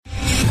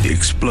the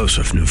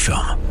explosive new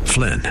film,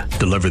 Flynn,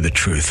 Deliver the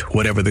Truth,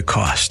 Whatever the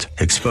Cost,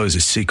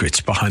 exposes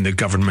secrets behind the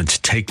government's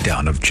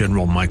takedown of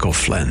General Michael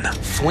Flynn.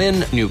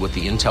 Flynn knew what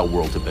the intel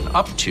world had been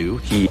up to.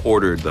 He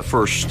ordered the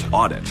first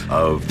audit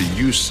of the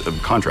use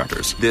of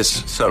contractors.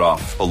 This set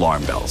off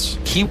alarm bells.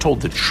 He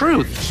told the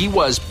truth. He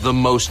was the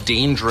most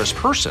dangerous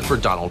person for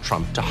Donald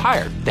Trump to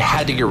hire. They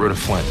had to get rid of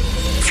Flynn.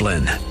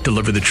 Flynn,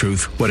 Deliver the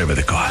Truth, Whatever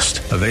the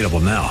Cost. Available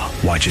now.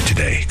 Watch it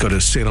today. Go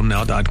to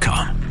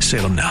salemnow.com.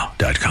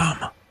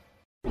 salemnow.com.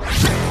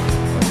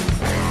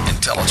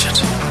 Intelligent.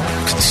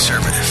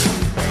 Conservative.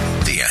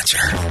 The Answer.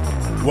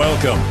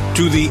 Welcome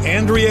to the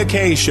Andrea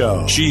Kaye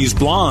Show. She's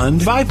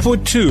blonde,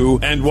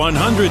 5'2", and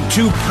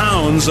 102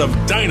 pounds of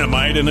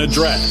dynamite in a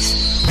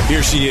dress.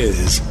 Here she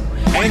is,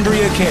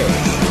 Andrea Kaye.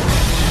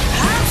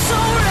 I'm so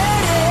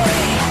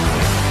ready,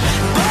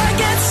 but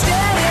get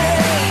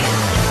steady,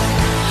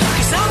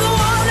 'cause I'm the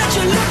one that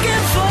you're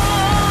looking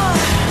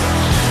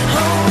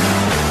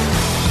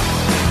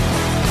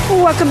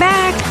for. Welcome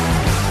back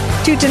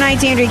to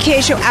tonight's Andrea Kaye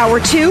Show,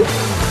 Hour 2.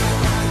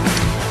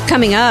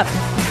 Coming up,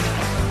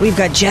 we've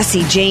got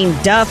Jessie Jane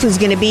Duff, who's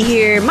going to be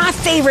here. My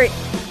favorite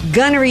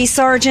gunnery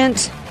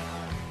sergeant,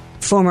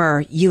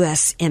 former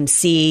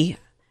USMC.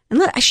 And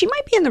look, she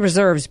might be in the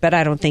reserves, but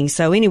I don't think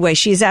so. Anyway,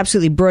 she's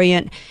absolutely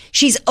brilliant.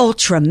 She's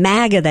ultra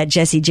MAGA, that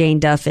Jessie Jane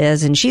Duff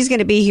is. And she's going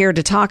to be here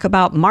to talk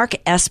about Mark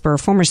Esper,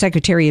 former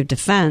Secretary of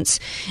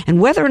Defense,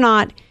 and whether or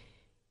not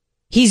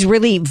he's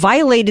really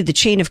violated the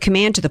chain of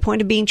command to the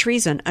point of being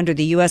treason under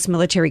the U.S.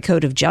 Military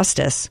Code of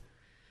Justice.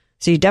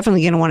 So you're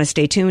definitely going to want to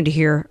stay tuned to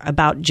hear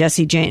about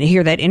Jessie Jane,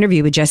 hear that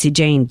interview with Jessie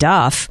Jane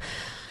Duff.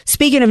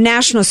 Speaking of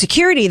national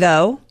security,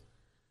 though,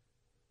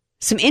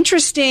 some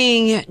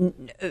interesting,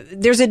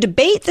 there's a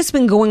debate that's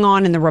been going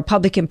on in the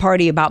Republican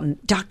Party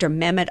about Dr.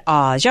 Mehmet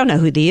Oz. Y'all know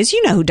who he is.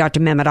 You know who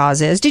Dr. Mehmet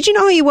Oz is. Did you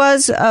know who he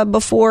was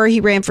before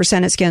he ran for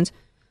Senate, Skins?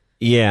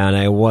 Yeah, and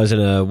I wasn't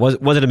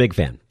a big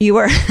fan. You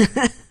were?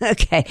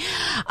 Okay.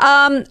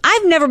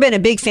 I've never been a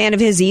big fan of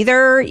his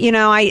either. You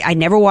know, I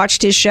never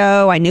watched his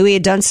show. I knew he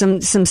had done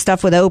some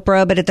stuff with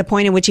Oprah, but at the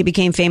point in which he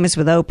became famous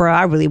with Oprah,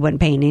 I really wasn't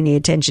paying any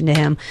attention to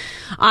him.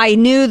 I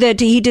knew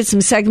that he did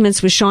some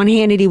segments with Sean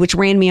Hannity, which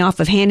ran me off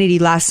of Hannity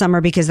last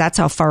summer because that's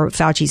how far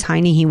Fauci's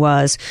Heine he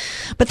was.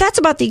 But that's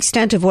about the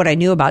extent of what I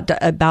knew about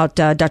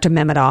Dr.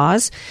 Mehmet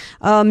Oz.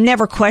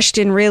 Never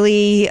questioned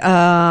really,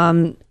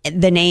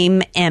 the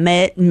name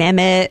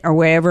Mehmet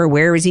or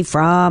where is he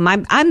from?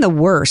 I'm the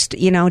worst.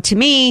 You know, to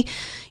me,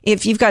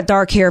 if you've got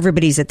dark hair,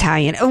 everybody's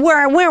Italian.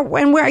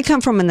 Where I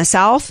come from in the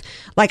South,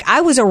 like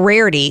I was a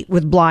rarity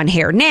with blonde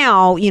hair.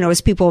 Now, you know,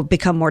 as people have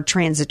become more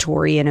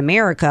transitory in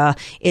America,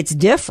 it's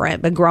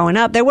different. But growing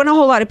up, there weren't a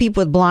whole lot of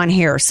people with blonde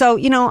hair. So,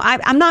 you know,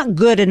 I'm not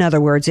good, in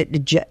other words,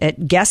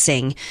 at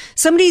guessing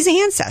somebody's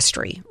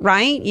ancestry,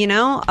 right? You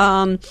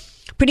know,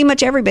 pretty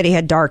much everybody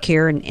had dark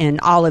hair and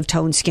olive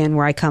tone skin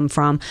where I come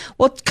from.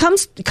 Well, come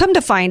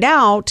to find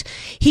out,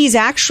 he's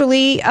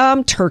actually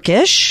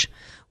Turkish,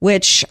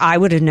 which I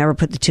would have never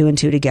put the two and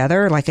two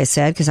together, like I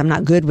said, because I'm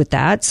not good with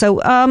that.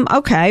 So,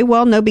 okay,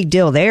 well, no big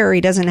deal there.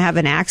 He doesn't have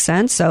an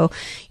accent. So,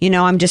 you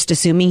know, I'm just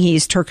assuming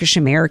he's Turkish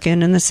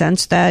American in the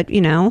sense that,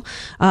 you know,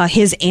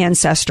 his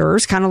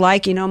ancestors, kind of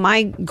like, you know,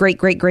 my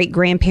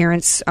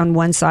great-great-great-grandparents on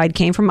one side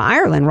came from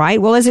Ireland,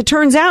 right? Well, as it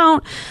turns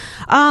out,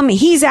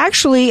 he's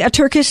actually a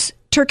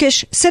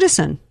Turkish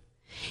citizen.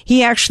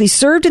 He actually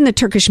served in the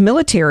Turkish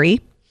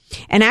military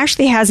and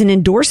actually has an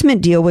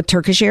endorsement deal with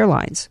Turkish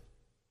Airlines.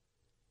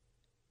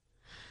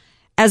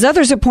 As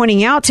others are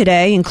pointing out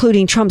today,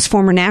 including Trump's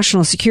former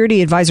national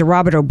security advisor,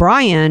 Robert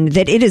O'Brien,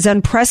 that it is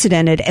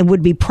unprecedented and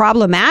would be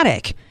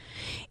problematic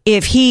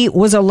if he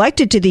was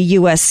elected to the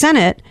U.S.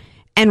 Senate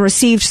and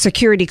received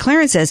security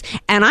clearances.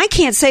 And I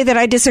can't say that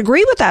I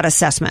disagree with that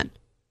assessment.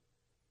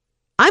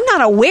 I'm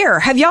not aware.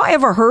 Have y'all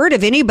ever heard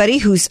of anybody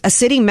who's a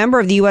sitting member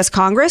of the U.S.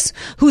 Congress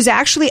who's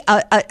actually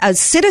a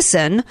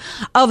citizen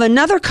of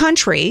another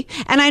country?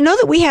 And I know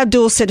that we have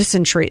dual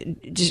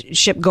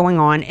citizenship going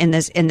on in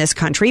this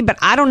country, but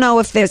I don't know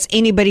if there's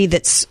anybody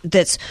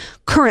that's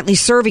currently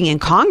serving in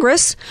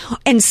Congress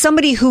and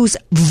somebody who's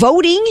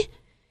voting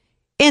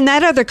in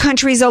that other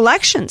country's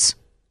elections.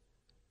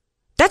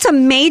 That's a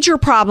major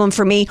problem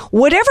for me,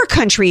 whatever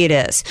country it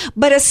is,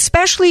 but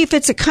especially if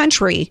it's a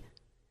country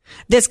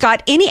that's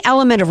got any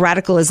element of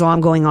radical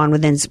Islam going on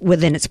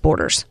within its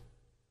borders.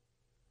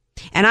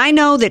 And I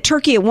know that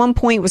Turkey at one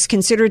point was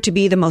considered to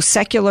be the most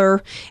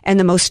secular and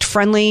the most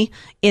friendly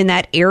in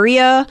that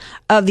area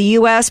of the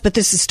U.S., but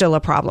this is still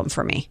a problem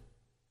for me.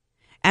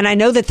 And I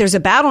know that there's a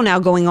battle now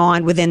going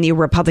on within the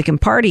Republican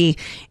Party,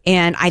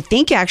 and I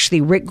think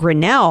actually Rick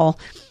Grinnell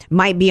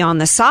might be on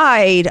the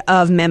side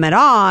of Mehmet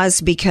Oz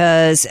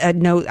because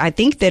I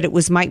think that it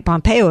was Mike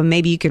Pompeo, and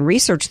maybe you can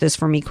research this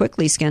for me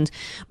quickly, Skins,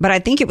 but I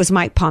think it was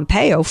Mike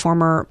Pompeo,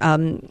 former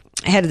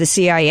head of the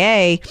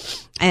CIA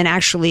and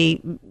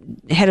actually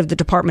head of the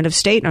Department of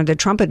State under the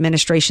Trump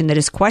administration, that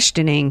is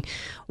questioning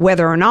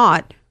whether or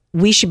not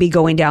we should be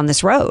going down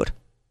this road.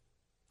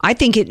 I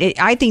think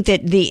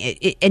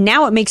and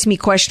now it makes me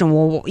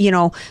question,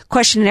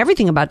 questioning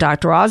everything about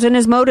Dr. Oz and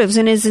his motives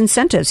and his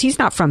incentives. He's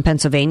not from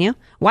Pennsylvania.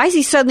 Why is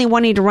he suddenly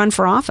wanting to run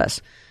for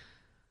office?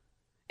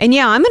 And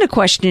yeah, I'm going to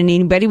question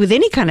anybody with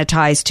any kind of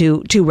ties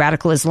to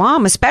radical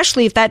Islam,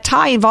 especially if that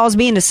tie involves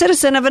being a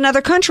citizen of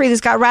another country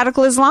that's got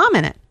radical Islam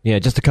in it. Yeah,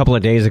 just a couple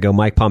of days ago,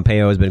 Mike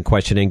Pompeo has been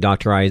questioning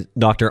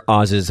Dr.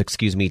 Oz's,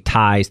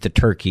 ties to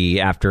Turkey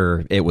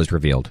after it was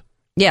revealed.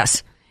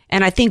 Yes.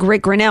 And I think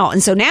Rick Grinnell.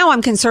 And so now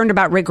I'm concerned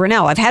about Rick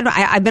Grinnell.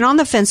 I've been on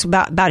the fence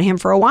about him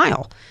for a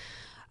while.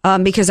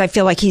 Because I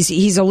feel like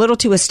he's a little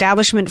too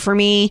establishment for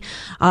me.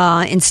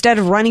 Instead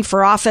of running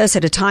for office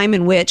at a time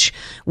in which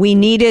we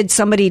needed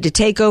somebody to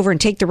take over and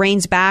take the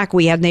reins back,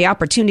 we had the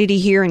opportunity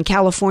here in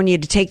California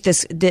to take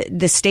this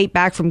state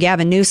back from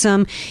Gavin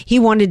Newsom. He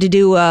wanted to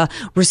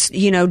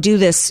do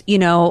this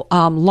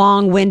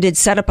long-winded,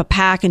 set up a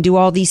PAC and do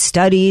all these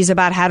studies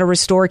about how to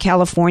restore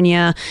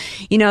California.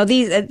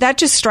 That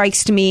just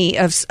strikes to me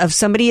of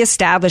somebody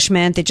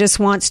establishment that just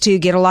wants to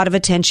get a lot of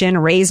attention,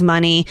 raise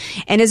money,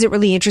 and isn't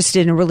really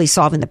interested in really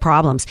solving the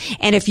problems.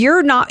 And if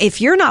you're not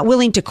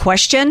willing to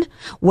question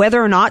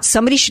whether or not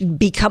somebody should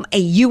become a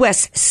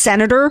U.S.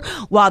 senator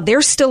while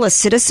they're still a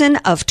citizen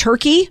of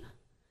Turkey,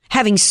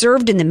 having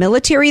served in the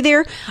military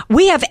there,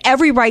 we have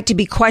every right to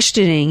be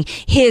questioning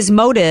his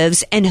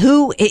motives and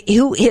who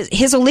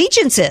his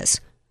allegiance is.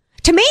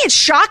 To me, it's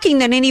shocking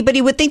that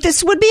anybody would think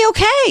this would be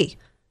okay.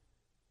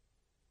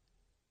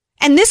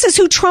 And this is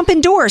who Trump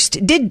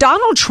endorsed. Did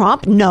Donald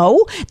Trump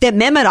know that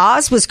Mehmet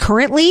Oz was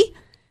currently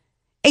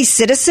a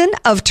citizen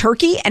of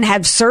Turkey and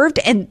had served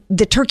in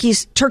the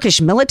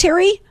Turkish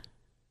military?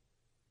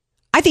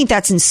 I think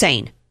that's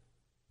insane.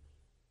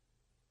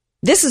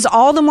 This is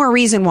all the more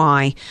reason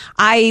why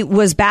I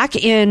was back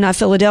in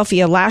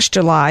Philadelphia last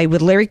July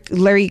with Larry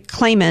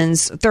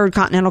Klayman's Third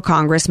Continental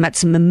Congress, met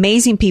some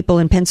amazing people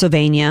in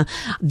Pennsylvania.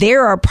 They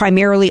are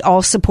primarily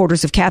all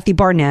supporters of Kathy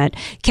Barnett.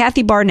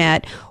 Kathy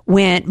Barnett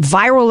went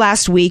viral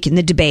last week in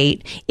the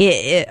debate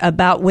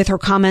with her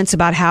comments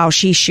about how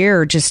she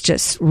shared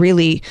just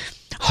really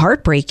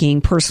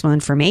heartbreaking personal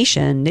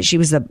information that she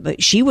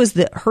was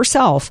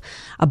herself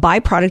a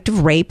byproduct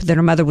of rape, that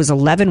her mother was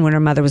 11 when her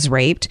mother was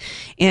raped,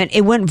 and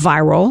it went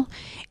viral,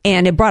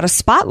 and it brought a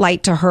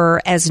spotlight to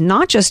her as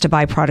not just a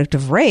byproduct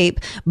of rape,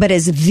 but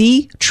as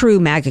the true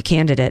MAGA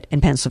candidate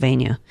in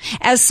Pennsylvania,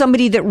 as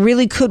somebody that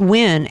really could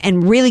win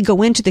and really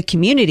go into the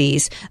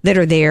communities that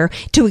are there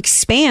to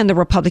expand the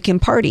Republican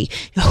Party.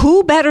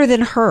 Who better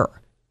than her?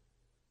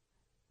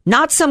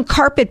 Not some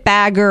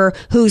carpetbagger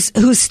who's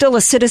still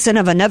a citizen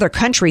of another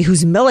country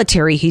whose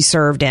military he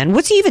served in.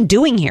 What's he even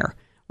doing here,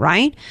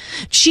 right?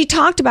 She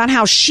talked about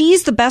how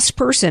she's the best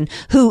person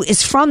who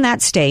is from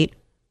that state,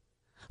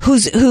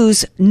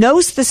 who's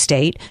knows the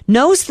state,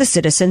 knows the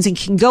citizens, and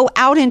can go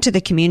out into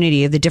the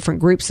community of the different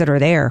groups that are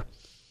there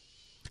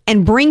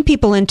and bring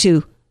people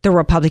into the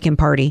Republican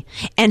Party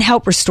and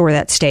help restore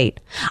that state.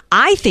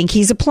 I think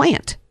he's a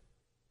plant.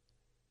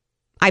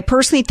 I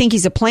personally think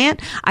he's a plant.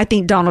 I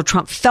think Donald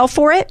Trump fell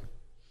for it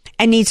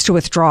and needs to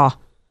withdraw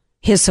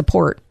his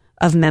support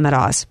of Mehmet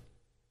Oz.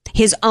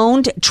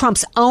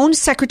 Trump's own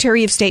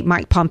Secretary of State,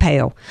 Mike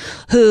Pompeo,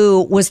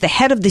 who was the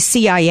head of the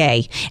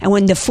CIA. And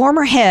when the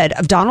former head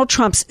of Donald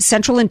Trump's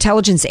Central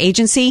Intelligence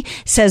Agency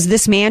says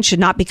this man should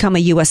not become a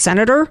U.S.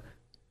 senator,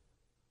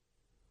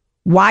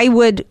 why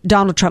would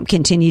Donald Trump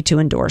continue to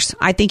endorse?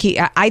 I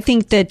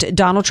think that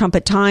Donald Trump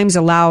at times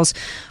allows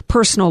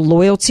personal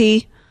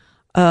loyalty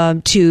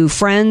to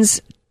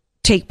friends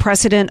take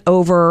precedent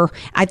over.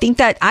 I think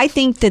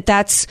that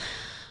that's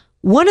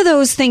one of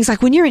those things,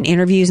 like when you're in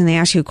interviews and they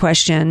ask you a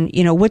question,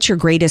 what's your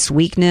greatest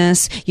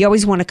weakness? You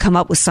always want to come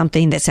up with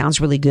something that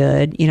sounds really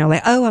good,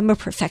 like, oh, I'm a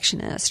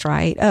perfectionist,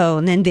 right? Oh,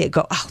 and then they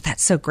go, oh,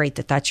 that's so great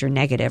that that's your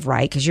negative,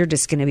 right? Because you're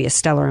just going to be a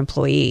stellar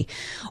employee.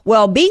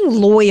 Well, being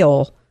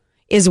loyal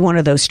is one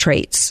of those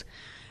traits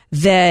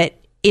that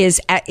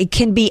it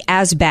can be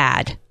as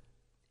bad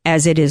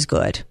as it is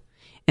good.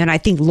 And I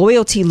think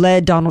loyalty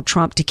led Donald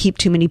Trump to keep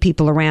too many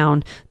people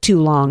around too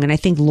long. And I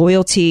think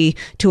loyalty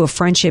to a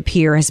friendship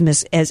here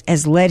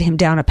has led him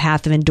down a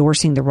path of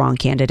endorsing the wrong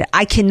candidate.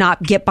 I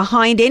cannot get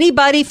behind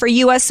anybody for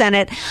U.S.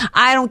 Senate.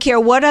 I don't care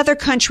what other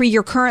country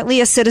you're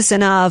currently a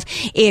citizen of.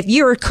 If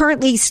you're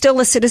currently still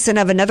a citizen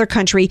of another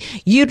country,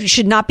 you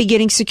should not be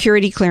getting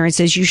security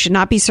clearances. You should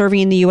not be serving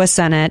in the U.S.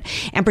 Senate,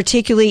 and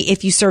particularly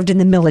if you served in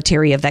the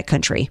military of that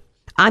country.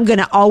 I'm going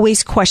to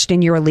always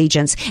question your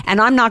allegiance,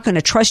 and I'm not going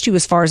to trust you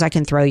as far as I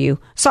can throw you.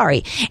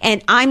 Sorry.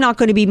 And I'm not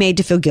going to be made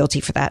to feel guilty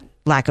for that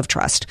lack of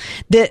trust.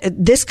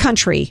 This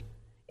country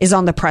is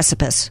on the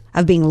precipice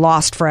of being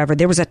lost forever.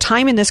 There was a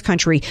time in this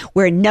country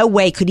where no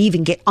way could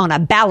even get on a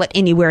ballot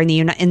anywhere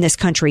in this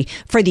country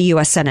for the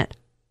U.S. Senate.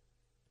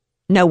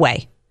 No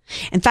way.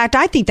 In fact,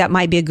 I think that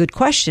might be a good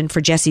question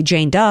for Jessie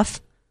Jane Duff,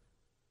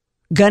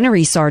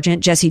 Gunnery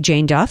Sergeant Jessie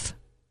Jane Duff,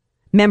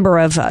 member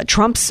of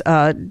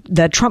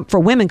the Trump for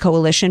Women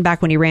coalition back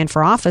when he ran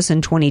for office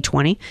in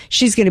 2020.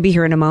 She's going to be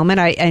here in a moment.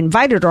 I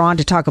invited her on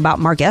to talk about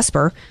Mark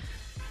Esper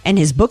and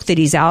his book that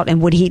he's out,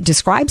 and what he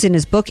describes in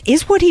his book.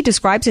 Is what he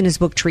describes in his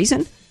book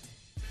treason?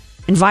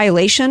 in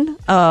violation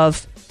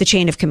of the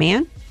chain of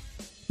command?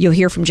 You'll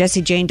hear from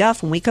Jessie Jane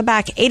Duff when we come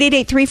back.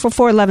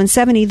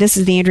 888-344-1170. This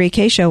is the Andrea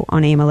Kaye Show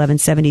on AM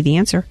 1170, The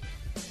Answer.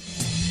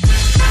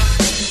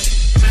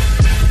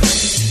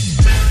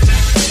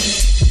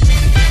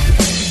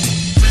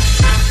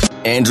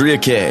 Andrea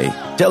Kaye,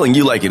 telling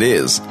you like it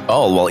is,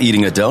 all while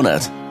eating a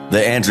donut.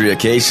 The Andrea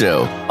Kaye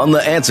Show on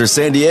The Answer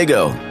San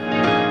Diego.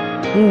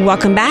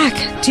 Welcome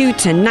back to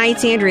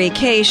tonight's Andrea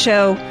Kaye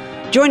Show.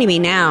 Joining me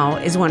now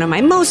is one of my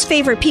most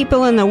favorite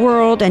people in the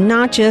world, and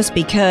not just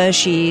because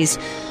she's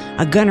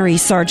a gunnery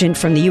sergeant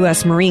from the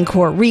U.S. Marine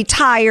Corps,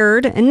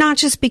 retired, and not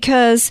just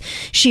because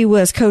she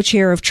was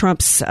co-chair of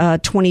Trump's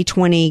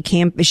 2020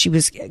 she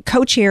was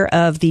co-chair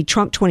of the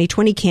Trump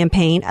 2020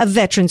 campaign of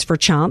Veterans for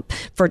Chump,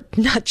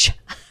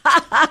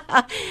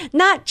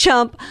 not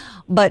Chump,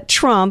 but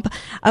Trump.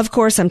 Of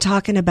course, I'm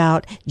talking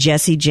about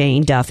Jessie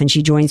Jane Duff, and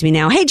she joins me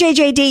now. Hey,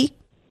 JJD.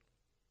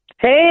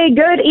 Hey,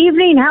 good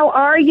evening. How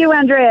are you,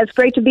 Andrea? It's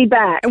great to be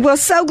back. Well,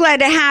 so glad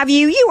to have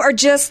you. You are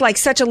just like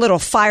such a little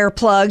fire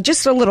plug,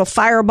 just a little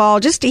fireball.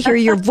 Just to hear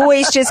your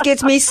voice just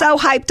gets me so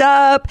hyped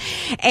up.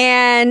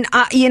 And,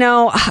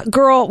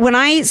 girl, when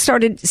I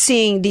started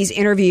seeing these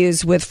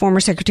interviews with former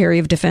Secretary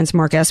of Defense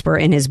Mark Esper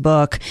in his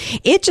book,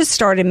 it just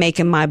started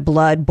making my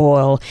blood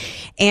boil.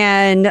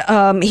 And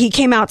he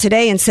came out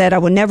today and said, I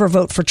would never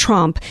vote for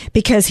Trump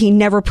because he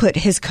never put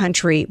his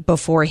country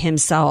before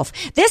himself.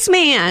 This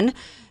man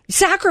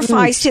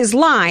sacrificed his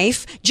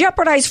life,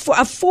 jeopardized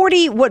a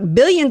 $40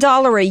 billion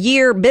a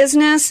year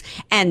business,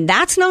 and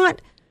that's not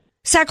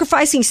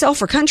sacrificing self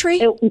for country?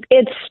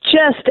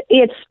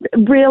 It's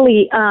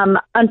really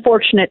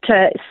unfortunate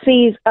to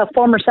see a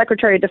former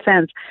Secretary of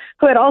Defense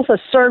who had also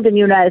served in the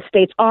United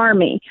States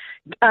Army,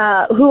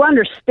 who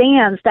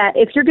understands that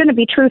if you're going to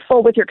be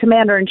truthful with your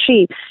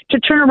commander-in-chief, to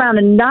turn around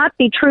and not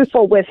be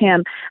truthful with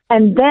him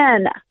and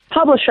then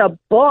publish a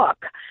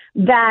book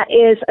that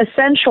is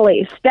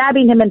essentially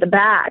stabbing him in the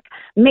back,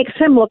 makes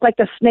him look like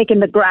the snake in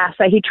the grass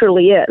that he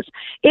truly is.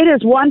 It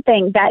is one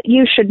thing that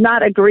you should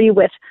not agree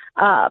with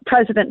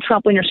President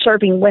Trump when you're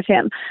serving with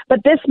him,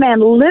 but this man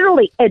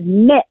literally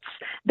admits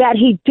that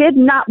he did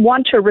not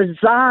want to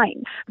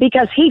resign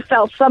because he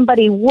felt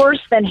somebody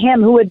worse than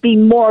him who would be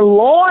more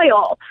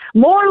loyal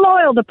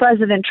to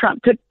President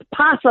Trump could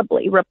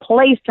possibly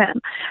replace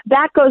him.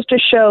 That goes to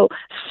show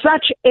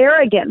such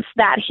arrogance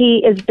that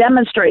he is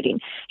demonstrating.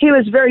 He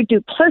was very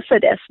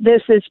duplicitous.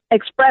 This is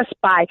expressed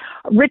by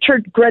Rick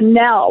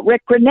Grenell,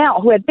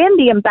 who had been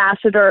the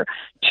ambassador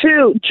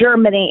to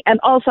Germany and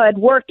also had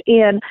worked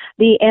in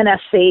the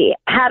NSC,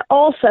 had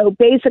also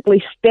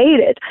basically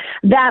stated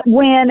that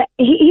when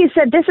he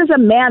said, this is a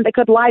man that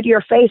could lie to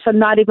your face and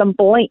not even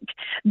blink,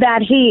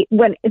 that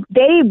when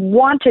they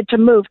wanted to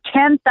move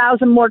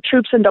 10,000 more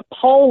troops into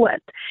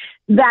Poland,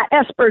 that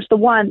Esper's the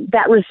one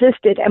that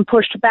resisted and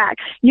pushed back.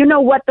 You know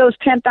what those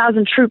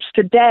 10,000 troops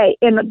today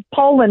in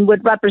Poland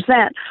would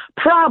represent?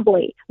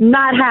 Probably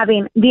not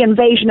having the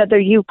invasion of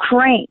the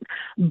Ukraine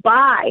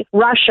by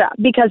Russia,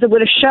 because it would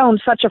have shown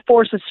such a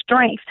force of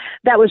strength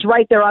that was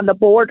right there on the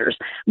borders.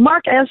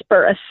 Mark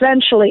Esper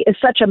essentially is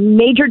such a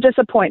major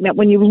disappointment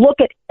when you look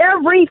at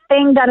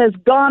everything that has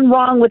gone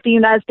wrong with the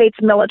United States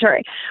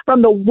military,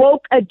 from the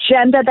woke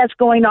agenda that's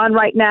going on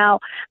right now,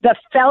 the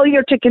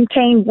failure to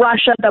contain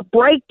Russia, the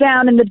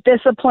breakdown in the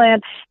discipline,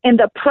 in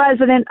the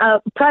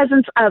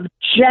presence of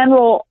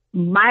General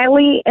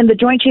Miley and the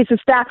Joint Chiefs of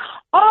Staff.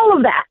 All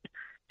of that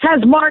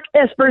has Mark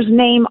Esper's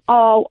name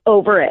all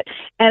over it.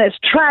 And it's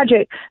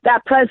tragic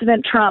that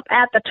President Trump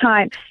at the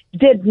time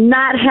did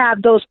not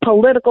have those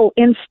political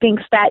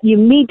instincts that you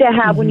need to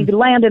have when you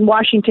land in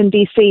Washington,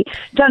 D.C.,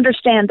 to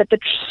understand that the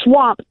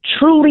swamp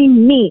truly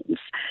means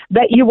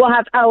that you will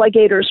have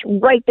alligators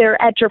right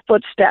there at your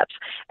footsteps.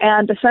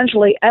 And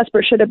essentially,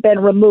 Esper should have been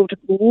removed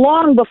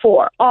long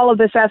before all of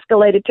this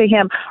escalated to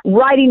him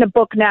writing a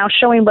book now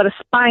showing what a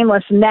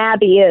spineless nab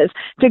he is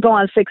to go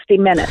on 60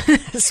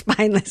 Minutes.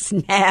 Spineless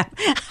nab.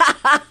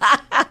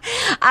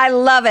 I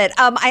love it.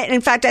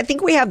 In fact, I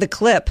think we have the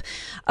clip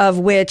of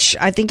which,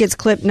 I think it's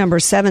clip number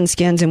 7,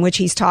 Skins, in which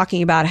he's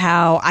talking about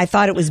how I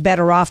thought it was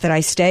better off that I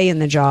stay in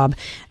the job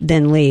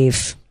than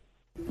leave.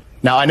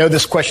 Now, I know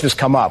this question has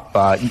come up.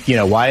 Why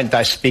didn't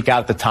I speak out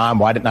at the time?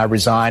 Why didn't I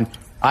resign?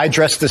 I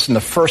addressed this in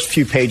the first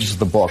few pages of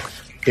the book.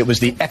 It was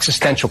the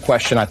existential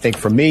question, I think,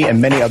 for me and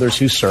many others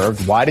who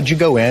served. Why did you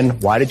go in?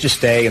 Why did you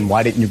stay? And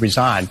why didn't you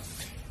resign?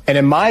 And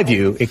in my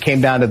view, it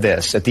came down to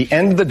this. At the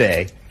end of the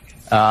day,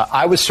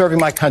 I was serving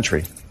my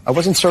country. I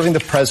wasn't serving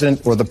the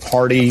president or the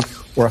party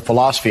or a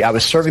philosophy. I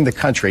was serving the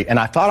country, and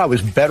I thought I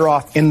was better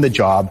off in the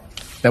job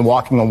than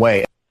walking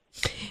away.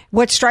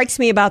 What strikes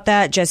me about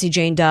that, Jessie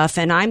Jane Duff,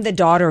 and I'm the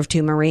daughter of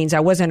 2 Marines. I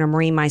wasn't a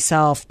Marine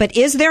myself, but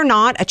is there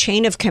not a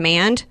chain of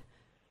command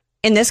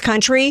in this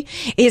country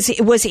he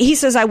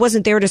says, I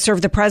wasn't there to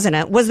serve the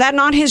president. Was that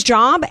not his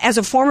job as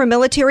a former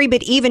military,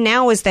 but even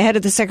now as the head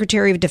of the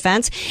Secretary of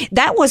Defense?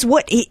 That was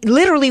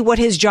literally what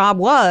his job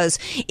was,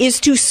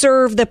 is to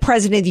serve the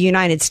president of the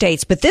United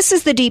States. But this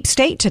is the deep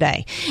state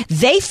today.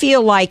 They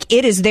feel like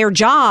it is their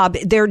job.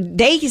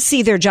 They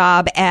see their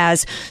job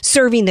as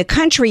serving the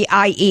country,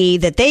 i.e.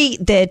 that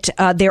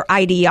their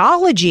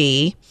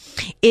ideology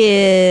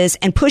is,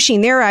 and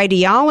pushing their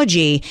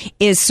ideology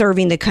is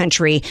serving the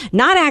country,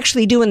 not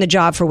actually doing the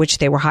job for which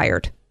they were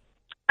hired.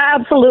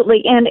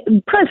 Absolutely.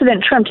 And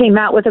President Trump came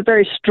out with a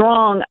very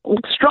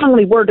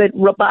strongly worded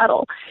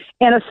rebuttal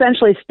and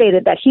essentially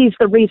stated that he's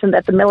the reason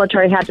that the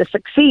military had to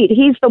succeed.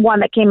 He's the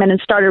one that came in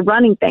and started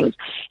running things.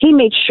 He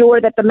made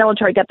sure that the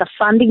military got the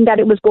funding that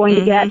it was going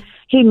to get.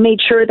 He made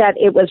sure that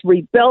it was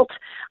rebuilt.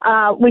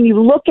 When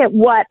you look at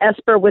what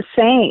Esper was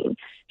saying,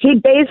 he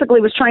basically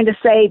was trying to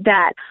say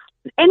that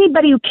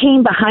anybody who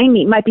came behind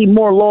me might be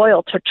more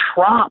loyal to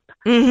Trump.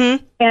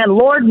 And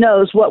Lord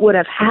knows what would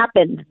have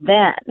happened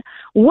then.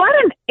 What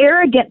an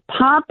arrogant,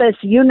 pompous,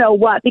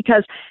 you-know-what,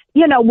 because,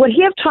 would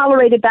he have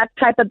tolerated that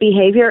type of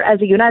behavior as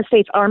a United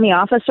States Army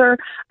officer?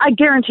 I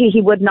guarantee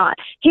he would not.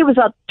 He was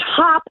a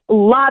top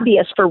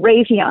lobbyist for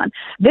Raytheon.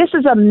 This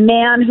is a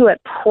man who had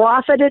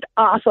profited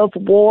off of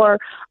war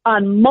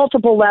on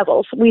multiple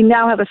levels. We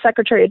now have a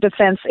Secretary of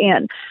Defense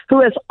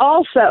who has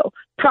also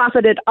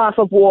profited off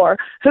of war,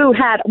 who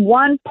had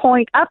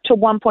up to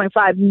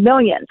 1.5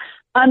 million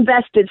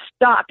unvested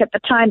stock at the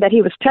time that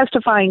he was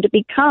testifying to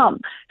become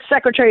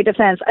Secretary of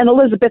Defense, and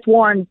Elizabeth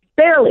Warren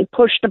barely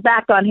pushed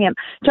back on him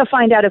to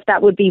find out if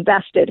that would be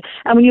vested.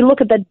 And when you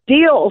look at the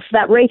deals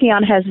that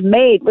Raytheon has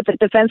made with the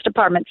Defense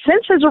Department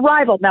since his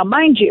arrival, now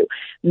mind you,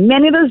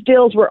 many of those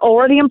deals were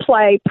already in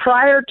play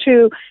prior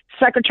to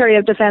Secretary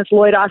of Defense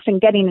Lloyd Austin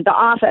getting into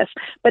office,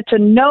 but to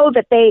know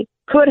that they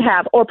could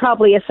have, or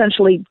probably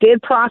essentially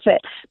did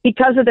profit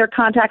because of their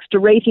contacts to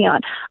Raytheon,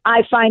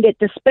 I find it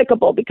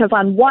despicable, because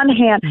on one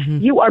hand,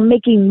 you are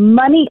making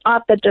money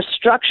off the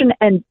destruction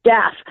and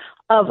death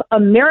of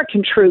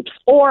American troops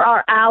or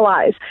our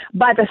allies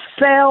by the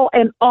sale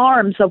and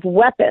arms of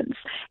weapons.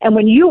 And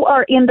when you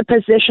are in the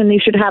position, you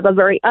should have a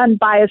very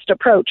unbiased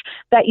approach,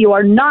 that you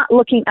are not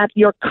looking at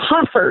your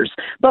coffers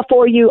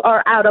before you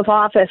are out of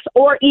office,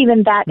 or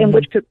even that in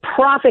which could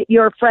profit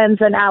your friends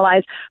and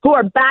allies who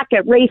are back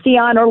at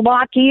Raytheon or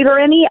Lockheed or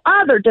any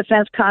other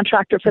defense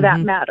contractor for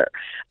that matter.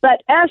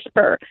 But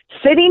Esper,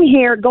 sitting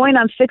here going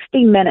on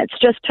 60 Minutes,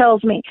 just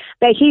tells me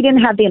that he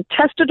didn't have the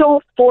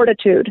intestinal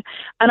fortitude,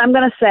 and I'm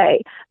going to say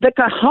the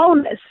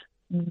cojones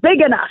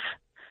big enough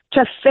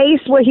to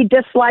face what he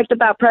disliked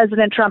about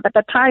President Trump at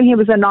the time he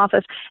was in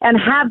office and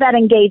have that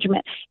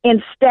engagement.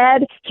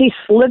 Instead, he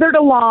slithered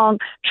along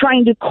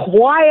trying to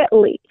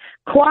quietly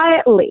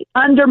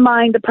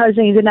undermine the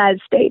President of the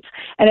United States.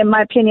 And in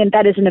my opinion,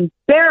 that is an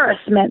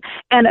embarrassment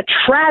and a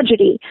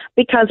tragedy,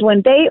 because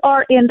when they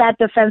are in that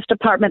Defense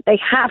Department, they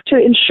have to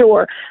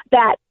ensure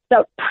that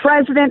the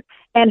President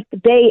and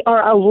they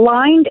are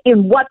aligned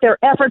in what their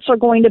efforts are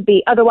going to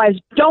be. Otherwise,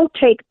 don't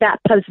take that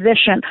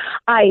position.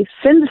 I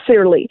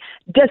sincerely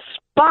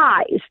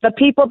despise the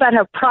people that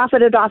have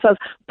profited off of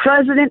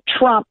President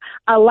Trump,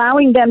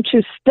 allowing them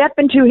to step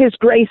into his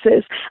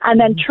graces and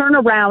then turn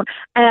around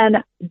and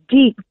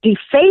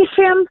deface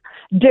him,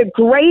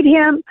 degrade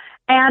him,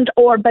 and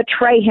or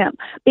betray him.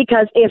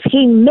 Because if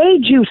he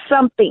made you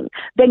something,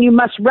 then you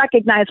must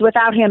recognize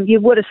without him,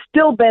 you would have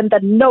still been the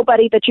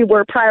nobody that you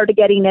were prior to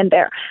getting in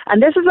there.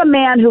 And this is a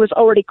man who is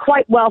already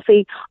quite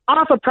wealthy,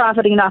 off of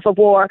profiting off of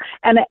war,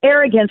 and the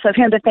arrogance of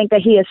him to think that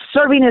he is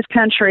serving his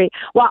country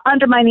while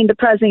undermining the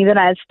President of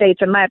the United States,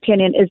 in my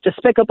opinion, is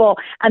despicable.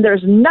 And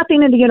there's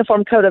nothing in the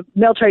Uniform Code of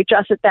Military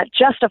Justice that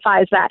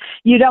justifies that.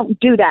 You don't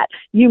do that.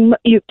 You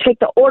take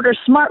the order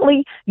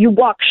smartly, you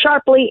walk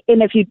sharply,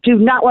 and if you do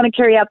not want to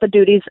carry out the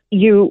duties,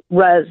 you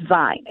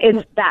resign.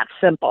 It's that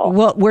simple.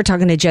 Well, we're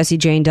talking to Jessie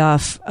Jane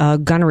Duff,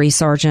 gunnery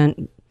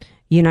sergeant,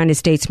 United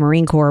States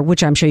Marine Corps,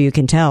 which I'm sure you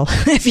can tell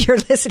if you're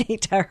listening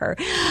to her.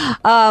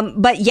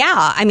 But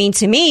yeah, I mean,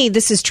 to me,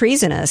 this is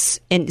treasonous.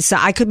 And so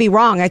I could be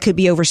wrong. I could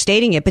be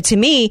overstating it. But to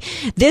me,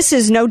 this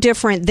is no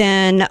different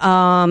than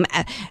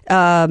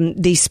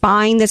the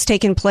spying that's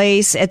taken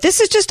place.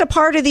 This is just a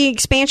part of the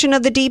expansion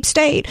of the deep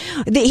state.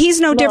 He's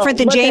no different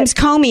than James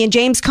Comey and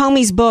James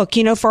Comey's book,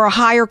 For a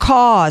Higher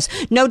Cause.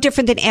 No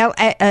different than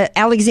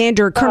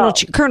Alexander, Colonel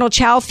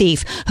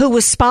Chalthief, who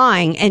was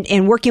spying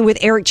and working with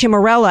Eric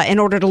Cimarella in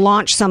order to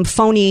launch some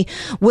phony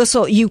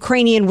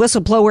Ukrainian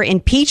whistleblower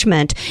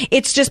impeachment.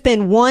 It's just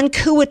been one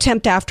coup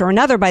attempt after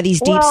another by these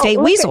deep state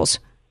weasels.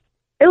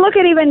 Look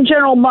at even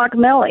General Mark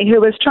Milley,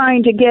 who was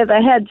trying to give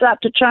a heads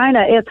up to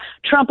China if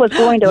Trump was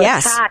going to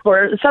attack,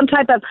 or some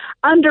type of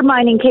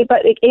undermining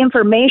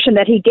information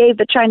that he gave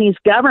the Chinese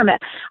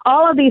government.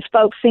 All of these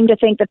folks seem to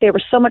think that they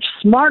were so much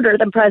smarter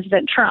than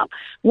President Trump.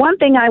 One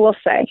thing I will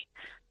say,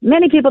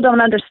 many people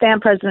don't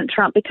understand President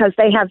Trump because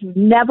they have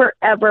never,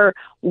 ever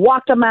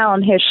walked a mile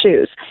in his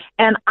shoes.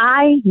 And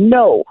I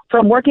know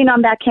from working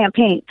on that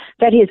campaign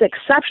that he is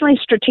exceptionally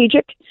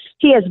strategic.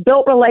 He has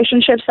built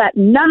relationships that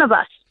none of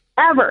us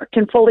ever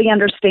can fully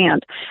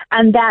understand.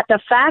 And that the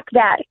fact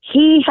that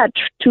he had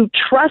to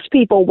trust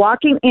people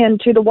walking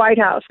into the White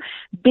House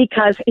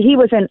because he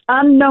was in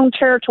unknown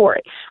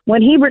territory,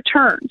 when he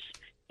returns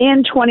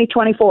in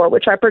 2024,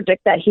 which I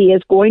predict that he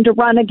is going to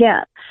run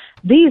again,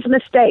 these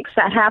mistakes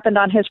that happened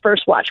on his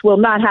first watch will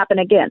not happen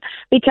again,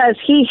 because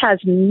he has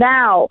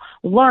now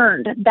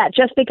learned that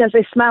just because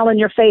they smile in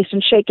your face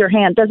and shake your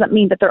hand doesn't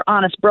mean that they're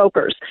honest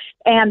brokers.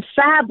 And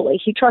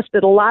sadly, he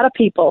trusted a lot of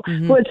people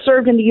who had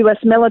served in the U.S.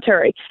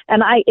 military.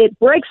 And it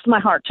breaks my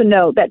heart to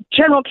know that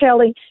General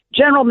Kelly,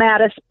 General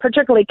Mattis,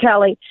 particularly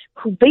Kelly,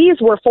 these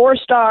were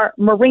 4-star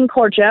Marine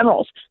Corps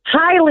generals,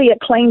 highly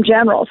acclaimed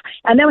generals.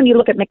 And then when you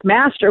look at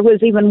McMaster, who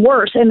is even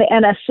worse in the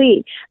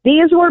NSC,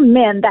 these were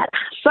men that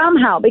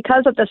somehow,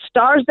 because of the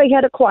stars they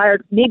had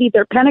acquired, maybe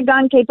their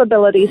Pentagon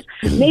capabilities,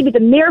 maybe the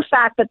mere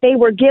fact that they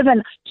were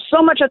given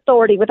so much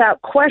authority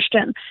without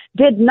question,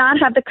 did not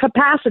have the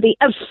capacity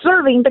of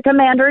serving the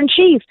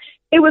commander-in-chief.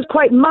 It was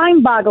quite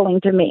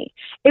mind-boggling to me.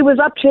 It was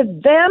up to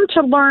them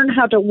to learn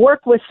how to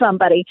work with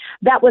somebody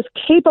that was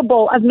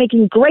capable of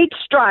making great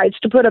strides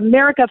to put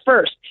America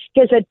first.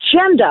 His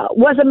agenda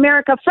was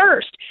America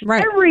first.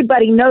 Right.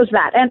 Everybody knows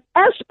that. And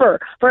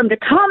Esper, for him to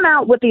come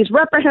out with these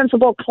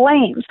reprehensible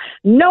claims,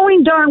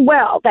 knowing darn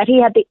well that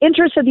he had the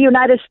interests of the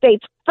United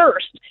States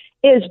first,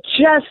 is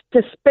just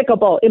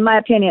despicable, in my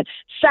opinion.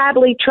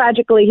 Sadly,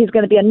 tragically, he's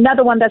going to be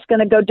another one that's going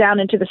to go down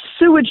into the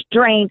sewage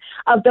drain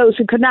of those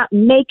who could not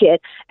make it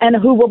and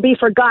who will be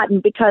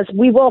forgotten, because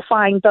we will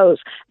find those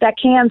that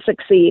can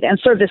succeed and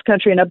serve this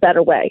country in a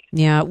better way.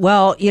 Yeah,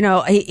 well,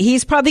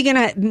 he's probably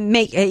going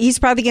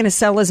to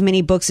sell as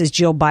many books as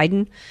Jill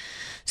Biden.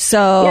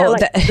 So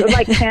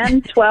like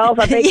 10, 12,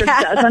 I think,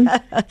 yeah. Or dozen.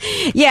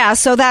 Yeah,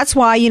 so that's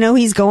why,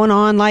 he's going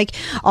on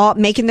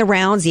making the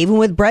rounds, even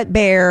with Brett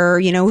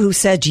Baer, who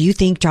said, do you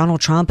think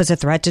Donald Trump is a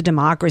threat to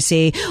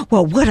democracy?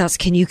 Well, what else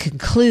can you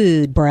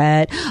conclude,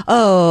 Brett?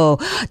 Oh,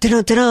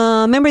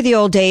 remember the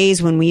old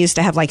days when we used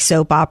to have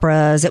soap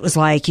operas? It was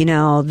that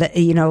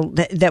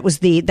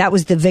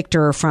was the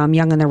victor from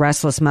Young and the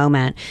Restless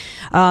moment.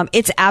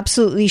 It's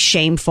absolutely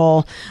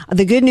shameful.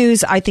 The good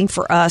news, I think,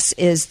 for us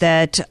is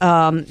that,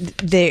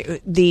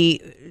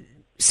 the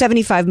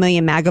 75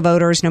 million MAGA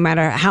voters, no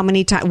matter how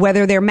many times,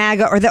 whether they're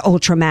MAGA or the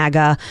ultra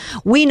MAGA,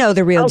 we know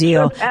the real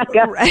deal.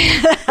 MAGA.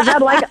 Is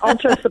that like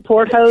ultra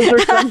support hose or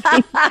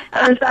something?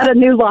 Or is that a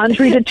new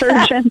laundry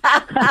detergent?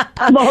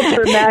 I'm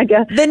ultra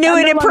MAGA. The new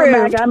and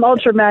improved. I'm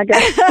ultra MAGA.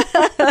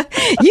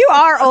 You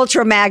are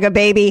ultra MAGA,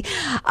 baby.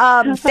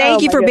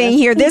 Thank you for being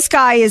here. This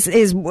guy is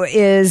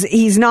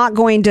he's not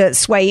going to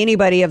sway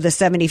anybody of the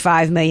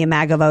 75 million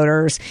MAGA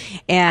voters.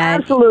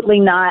 And absolutely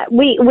not.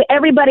 We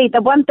everybody,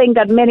 the one thing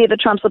that many of the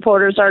Trump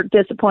supporters are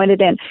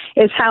disappointed in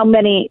is how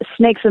many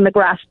snakes in the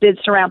grass did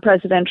surround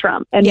President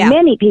Trump. And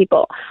many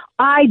people,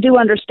 I do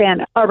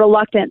understand, are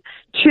reluctant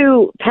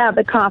to have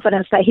the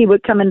confidence that he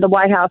would come in the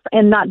White House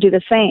and not do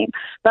the same.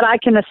 But I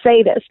can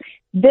say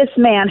this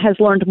man has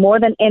learned more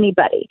than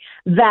anybody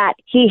that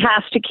he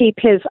has to keep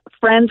his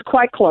friends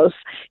quite close.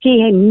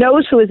 He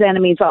knows who his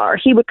enemies are.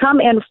 He would come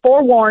in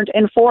forewarned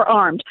and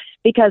forearmed,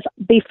 because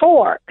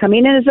before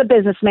coming in as a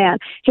businessman,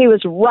 he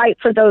was ripe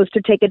for those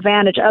to take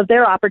advantage of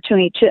their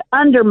opportunity to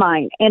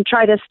undermine and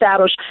try to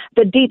establish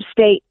the deep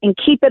state and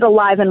keep it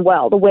alive and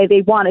well the way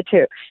they wanted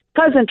to.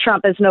 President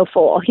Trump is no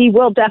fool. He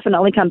will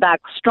definitely come back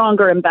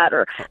stronger and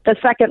better the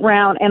second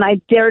round. And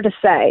I dare to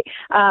say,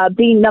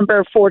 being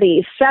number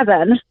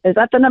 47, is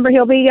that the number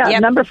he'll be? Yeah,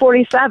 yep. Number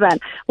 47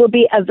 will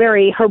be a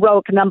very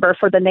heroic number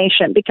for the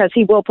nation, because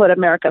he will put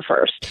America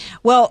first.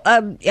 Well,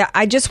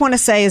 I just want to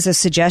say as a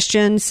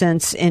suggestion,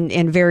 since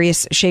in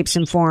various shapes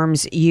and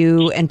forms,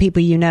 you and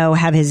people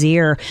have his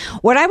ear,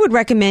 what I would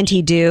recommend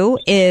he do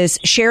is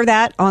share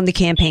that on the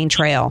campaign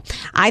trail.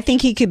 I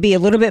think he could be a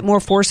little bit more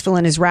forceful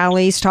in his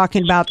rallies,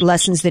 talking about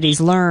lessons that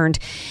he's learned.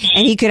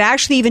 And he could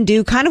actually even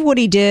do kind of what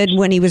he did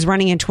when he was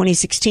running in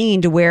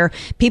 2016, to where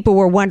people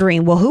were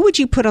wondering, well, who would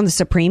you put on the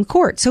Supreme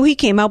Court? So he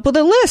came up with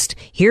a list.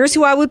 Here's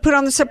who I would put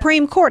on the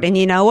Supreme Court. And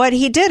you know what?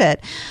 He did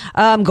it.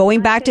 Going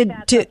back to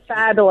a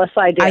fabulous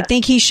idea. I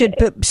think he should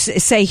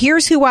say,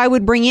 here's who I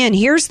would bring in.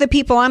 Here's the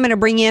people I'm going to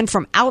bring in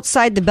from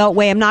outside the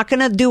Beltway. I'm not going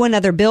to do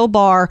another Bill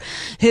Barr,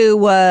 who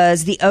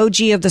was the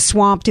OG of the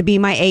swamp, to be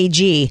my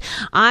AG.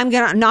 I'm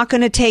not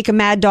going to take a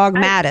Mad Dog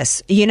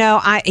Mattis.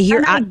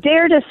 I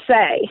dare to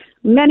say,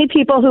 many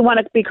people who want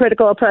to be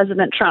critical of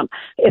President Trump,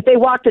 if they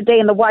walked a day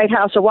in the White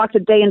House or walked a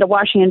day into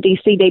Washington,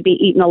 D.C., they'd be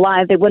eaten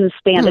alive. They wouldn't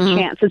stand a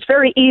chance. It's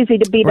very easy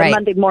to be the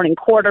Monday morning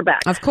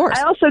quarterback. Of course.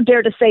 I also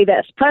dare to say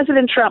this.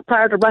 President Trump,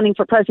 prior to running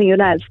for president of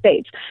the United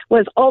States,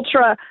 was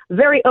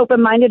very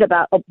open-minded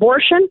about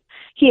abortion.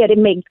 He had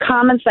made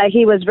comments that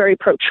he was very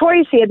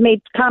pro-choice. He had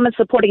made comments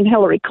supporting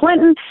Hillary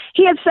Clinton.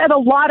 He had said a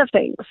lot of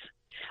things.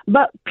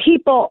 but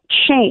people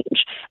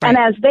change. And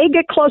as they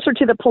get closer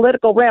to the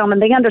political realm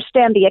and they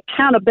understand the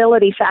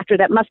accountability factor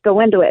that must go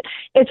into it,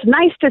 it's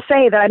nice to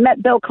say that I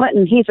met Bill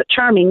Clinton. He's a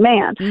charming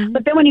man.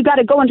 But then when you got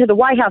to go into the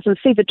White House and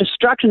see the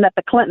destruction that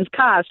the Clintons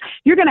caused,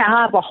 you're going to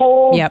have a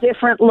whole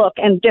different look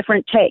and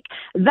different take.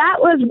 That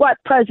was what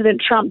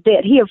President Trump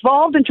did. He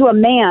evolved into a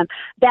man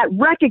that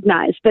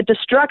recognized the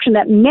destruction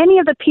that many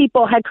of the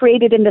people had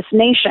created in this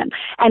nation.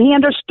 And he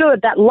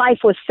understood that life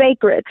was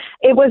sacred.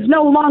 It was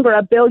no longer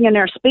a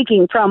billionaire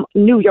speaking from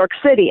New York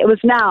City. It was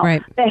now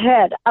the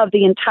head of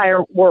the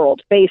entire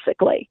world,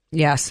 basically.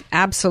 Yes,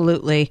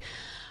 absolutely.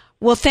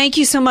 Well, thank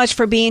you so much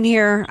for being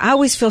here. I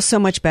always feel so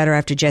much better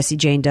after Jessie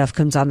Jane Duff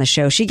comes on the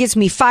show. She gets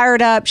me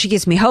fired up. She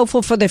gets me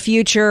hopeful for the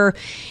future.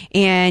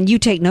 And you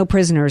take no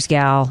prisoners,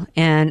 gal.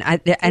 And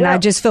I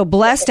just feel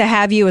blessed to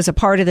have you as a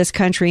part of this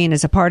country and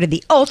as a part of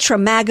the Ultra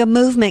MAGA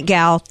movement,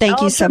 gal.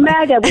 Thank you so much.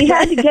 Ultra MAGA. We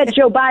had to get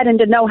Joe Biden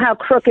to know how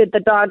crooked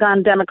the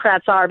doggone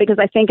Democrats are, because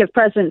I think if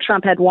President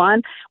Trump had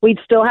won, we'd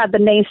still have the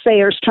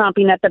naysayers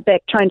chomping at the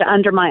bit trying to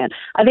undermine.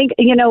 I think,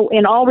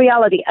 in all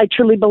reality, I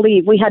truly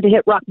believe we had to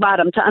hit rock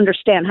bottom to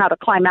understand how to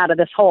climb out of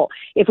this hole.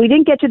 If we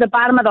didn't get to the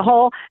bottom of the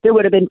hole, there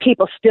would have been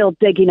people still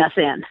digging us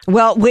in.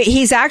 Well,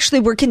 he's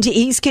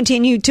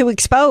continued to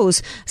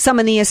expose some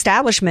of the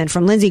establishment,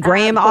 from Lindsey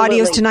Graham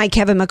audios tonight,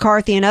 Kevin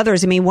McCarthy, and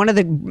others. I mean, one of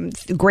the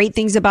great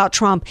things about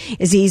Trump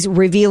is he's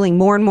revealing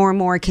more and more and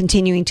more,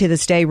 continuing to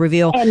this day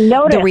reveal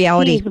the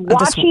reality. He's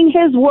watching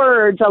his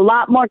words a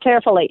lot more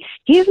carefully.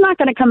 He's not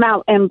going to come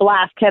out and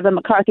blast Kevin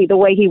McCarthy the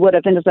way he would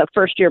have as a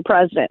first-year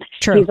president.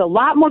 True. He's a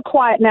lot more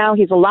quiet now.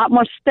 He's a lot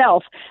more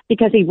stealth,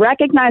 because he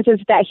recognizes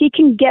that he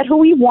can get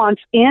who he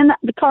wants in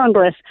the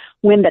Congress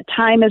when the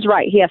time is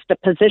right. He has to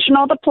position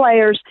all the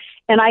players,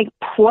 and I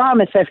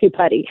promise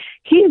everybody,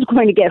 he's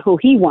going to get who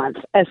he wants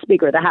as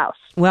Speaker of the House.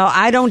 Well,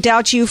 I don't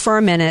doubt you for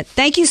a minute.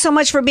 Thank you so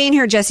much for being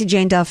here, Jessie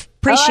Jane Duff.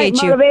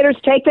 Appreciate you.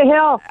 Motivators, take the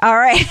hill. All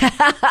right.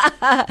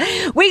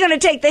 We're going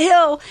to take the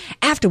hill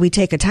after we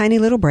take a tiny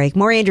little break.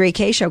 More Andrea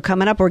Kaye Show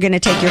coming up. We're going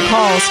to take your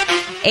calls.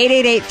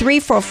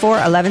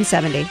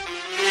 888-344-1170.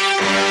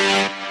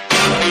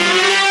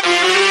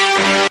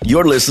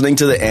 You're listening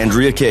to The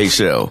Andrea Kaye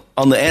Show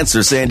on The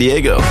Answer San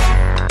Diego.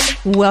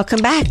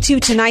 Welcome back to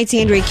tonight's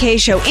Andrea Kaye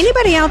Show.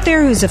 Anybody out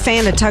there who's a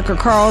fan of Tucker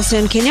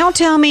Carlson, can y'all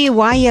tell me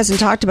why he hasn't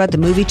talked about the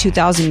movie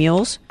 2,000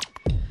 Mules?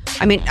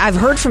 I mean, I've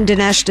heard from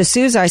Dinesh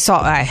D'Souza.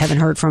 I haven't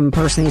heard from him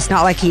personally. It's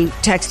not like he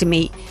texted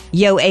me,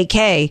 yo,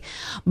 AK.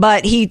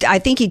 But I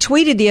think he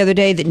tweeted the other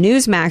day that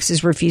Newsmax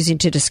is refusing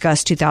to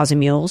discuss 2,000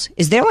 Mules.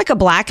 Is there like a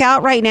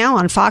blackout right now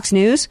on Fox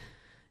News?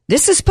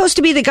 This is supposed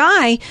to be the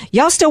guy.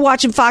 Y'all still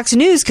watching Fox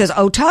News because,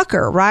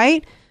 Tucker,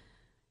 right?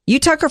 You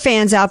Tucker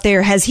fans out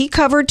there, has he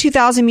covered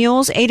 2,000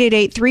 Mules?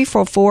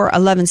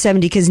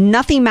 888-344-1170, because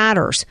nothing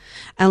matters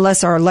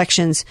unless our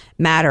elections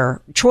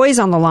matter. Troy's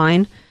on the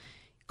line,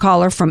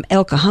 caller from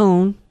El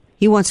Cajon.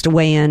 He wants to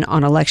weigh in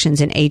on elections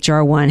in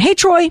HR1. Hey,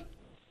 Troy.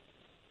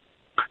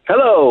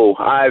 Hello.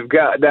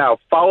 Now,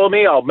 follow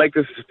me. I'll make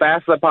this as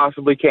fast as I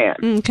possibly can.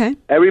 Okay.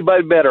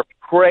 Everybody better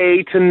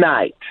pray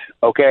tonight,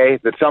 okay,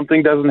 that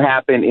something doesn't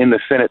happen in the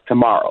Senate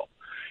tomorrow.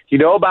 You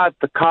know about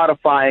the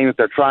codifying that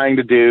they're trying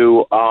to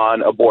do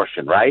on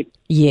abortion, right?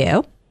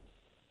 Yeah.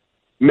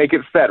 Make it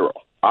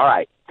federal. All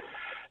right.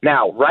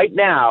 Now, right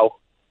now,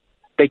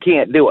 they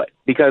can't do it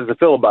because the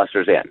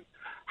filibuster's in.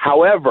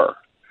 However,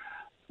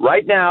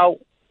 right now,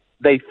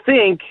 they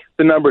think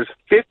the number is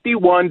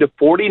 51 to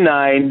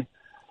 49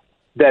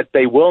 that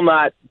they will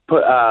not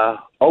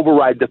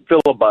override the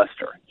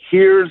filibuster.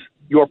 Here's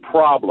your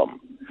problem.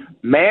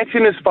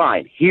 Manchin is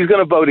fine. He's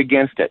going to vote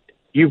against it.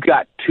 You've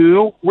got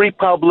two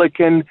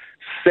Republican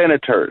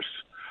senators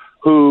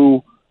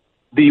who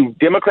the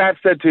Democrats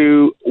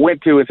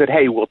went to and said,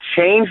 hey, we'll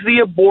change the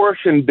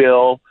abortion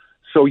bill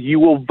so you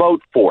will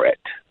vote for it.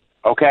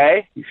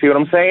 Okay? You see what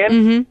I'm saying?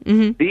 Mm-hmm,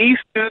 mm-hmm. These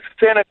two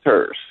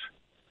senators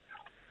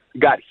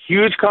got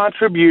huge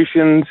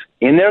contributions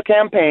in their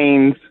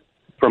campaigns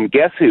from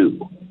guess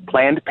who?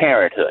 Planned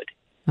Parenthood.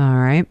 All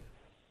right.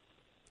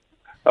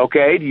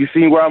 Okay, do you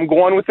see where I'm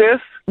going with this?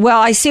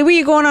 Well, I see where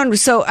you're going on.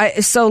 So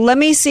let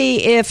me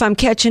see if I'm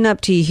catching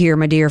up to you here,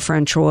 my dear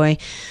friend Troy.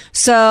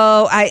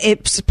 So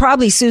it's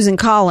probably Susan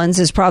Collins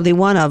is probably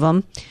one of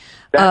them.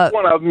 That's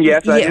one of them.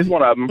 Yes, that is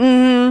one of them.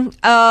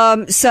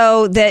 Mm-hmm.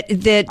 So that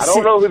I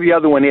don't know who the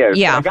other one is.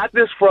 Yeah, I got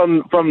this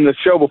from the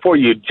show before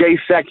you, Jay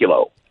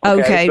Sekulow.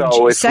 Okay.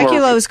 So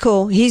Sekulow is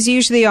cool. He's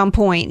usually on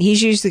point.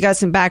 He's usually got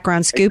some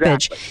background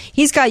scoopage. Exactly.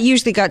 He's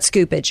usually got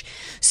scoopage.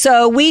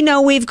 So we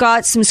know we've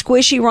got some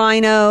squishy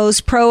rhinos,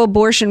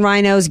 pro-abortion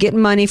rhinos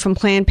getting money from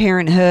Planned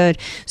Parenthood.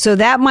 So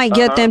that might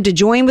get them to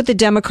join with the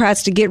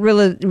Democrats to get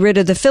rid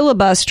of the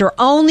filibuster,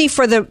 only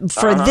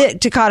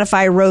to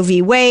codify Roe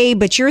v. Wade.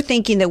 But you're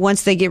thinking that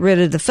once they get rid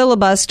of the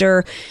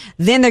filibuster,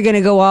 then they're going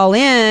to go all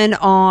in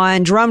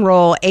on,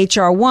 drumroll,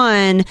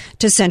 HR1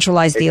 to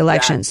centralize the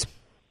elections.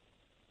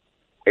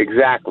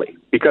 Exactly.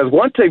 Because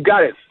once they've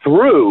got it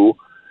through,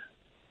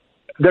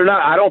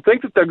 I don't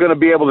think that they're going to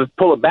be able to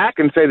pull it back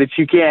and say that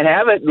you can't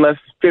have it unless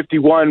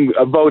 51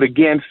 vote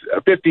against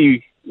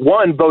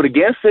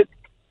it.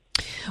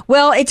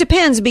 Well, it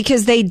depends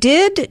because they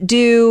did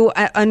do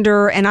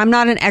and I'm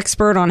not an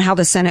expert on how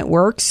the Senate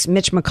works.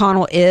 Mitch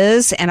McConnell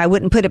is, and I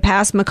wouldn't put it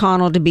past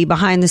McConnell to be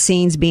behind the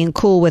scenes being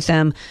cool with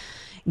them,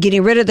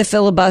 getting rid of the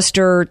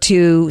filibuster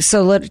to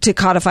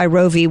codify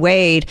Roe v.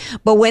 Wade.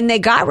 But when they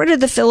got rid of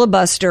the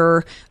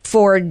filibuster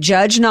for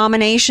judge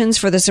nominations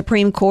for the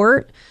Supreme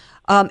Court,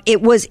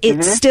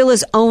 it still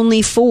is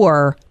only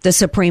for the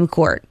Supreme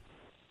Court.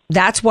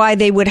 That's why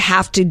they would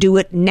have to do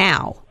it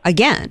now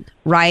again,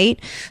 right?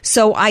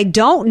 So I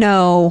don't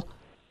know.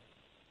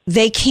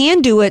 They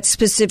can do it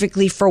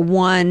specifically for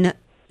one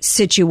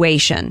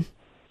situation,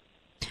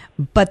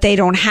 but they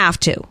don't have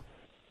to.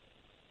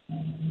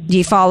 Do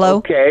you follow?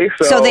 Okay.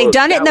 So they've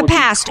done it in the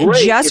past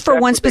just for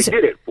one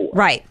specific.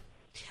 Right.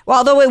 Well,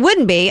 although it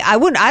wouldn't be, I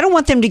don't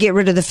want them to get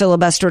rid of the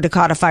filibuster to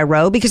codify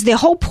Roe, because the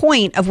whole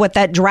point of what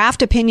that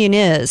draft opinion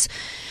is,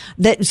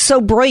 that's so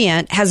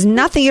brilliant, has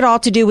nothing at all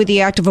to do with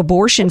the act of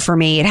abortion for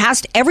me. It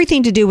has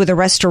everything to do with the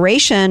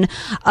restoration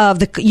of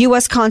the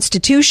U.S.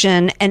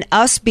 Constitution and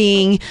us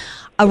being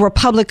a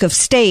republic of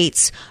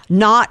states,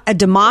 not a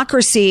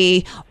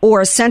democracy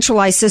or a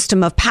centralized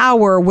system of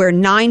power where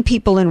 9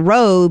 people in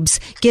robes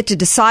get to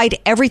decide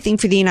everything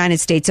for the United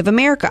States of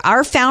America.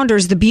 Our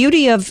founders, the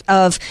beauty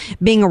of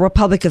being a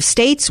republic of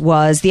states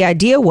was, the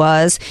idea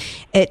was,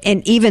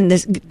 and even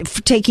this,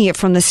 taking it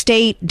from the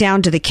state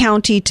down to the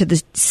county, to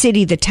the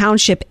city, the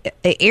township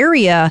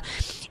area,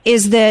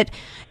 is that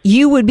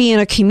you would be in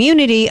a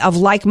community of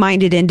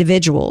like-minded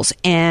individuals.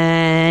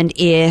 And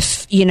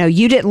if,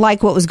 you didn't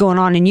like what was going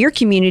on in your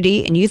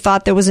community and you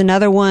thought there was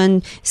another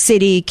one,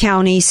 city,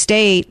 county,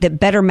 state,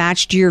 that better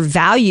matched your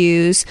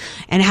values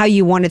and how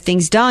you wanted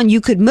things done,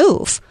 you could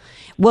move.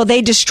 Well,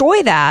 they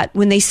destroy that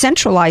when they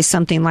centralize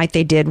something like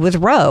they did with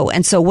Roe.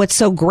 And so what's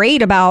so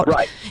great about,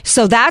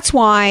 so that's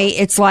why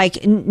it's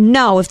like,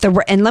 no,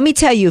 and let me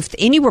tell you, if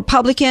any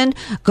Republican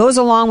goes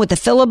along with the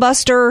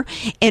filibuster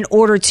in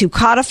order to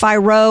codify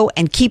Roe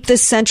and keep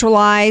this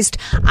centralized,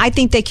 I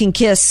think they can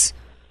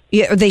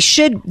they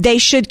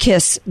should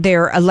kiss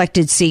their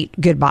elected seat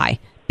goodbye,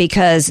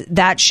 because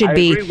that should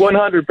be. I agree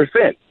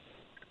 100%.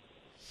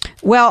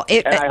 Well,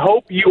 and I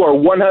hope you are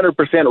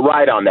 100%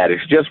 right on that.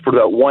 It's just for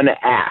the one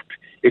act.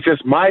 It's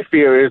just my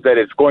fear is that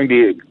it's going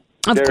to,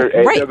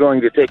 they're going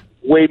to take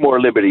way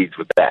more liberties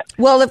with that.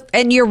 Well,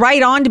 and you're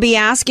right on to be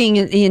asking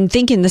and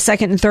thinking the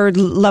second and third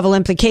level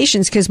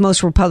implications, because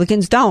most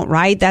Republicans don't,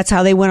 right? That's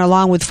how they went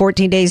along with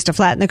 14 days to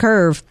flatten the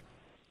curve.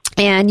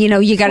 And,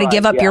 you got to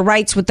give up your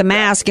rights with the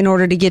mask in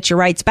order to get your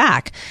rights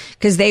back,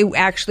 because they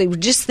actually were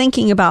just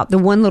thinking about the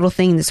one little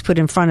thing that's put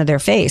in front of their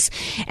face.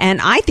 And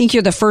I think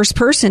you're the first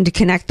person to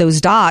connect those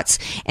dots,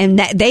 and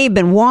that they've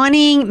been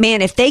wanting,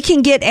 man, if they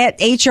can get at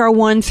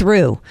HR1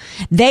 through,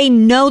 they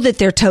know that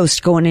they're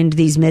toast going into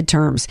these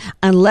midterms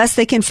unless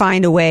they can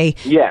find a way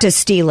to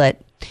steal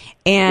it.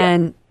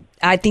 And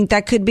I think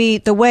that could be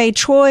the way.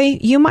 Troy,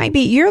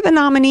 you're the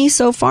nominee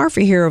so far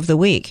for Hero of the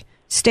Week.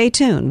 Stay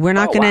tuned. We're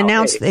not going to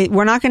announce.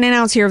 We're not going to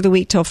announce Hero of the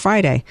Week till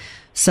Friday,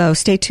 so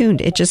stay tuned.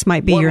 It just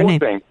might be your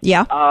name. Thing.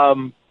 Yeah.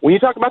 When you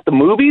talk about the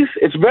movies,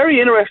 it's very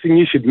interesting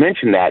you should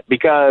mention that,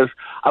 because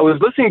I was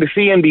listening to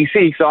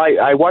CNBC, so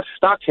I watch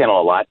Stock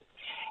Channel a lot,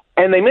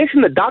 and they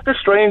mentioned that Doctor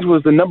Strange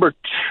was the number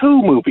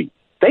 2 movie.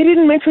 They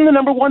didn't mention the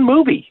number 1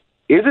 movie.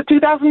 Is it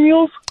 2,000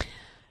 Mules?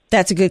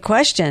 That's a good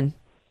question.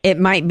 It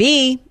might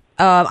be.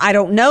 I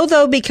don't know,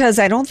 though, because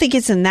I don't think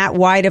it's in that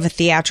wide of a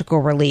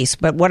theatrical release.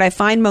 But what I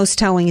find most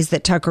telling is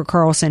that Tucker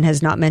Carlson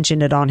has not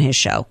mentioned it on his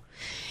show.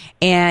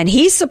 And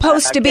he's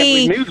supposed to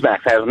be. Newsmax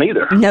hasn't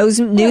either.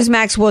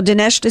 Newsmax. Well,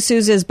 Dinesh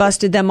D'Souza has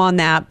busted them on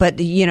that. But,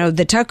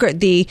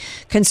 the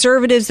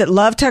conservatives that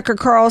love Tucker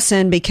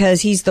Carlson,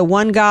 because he's the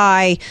one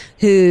guy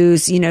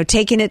who's,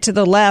 taking it to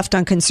the left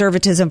on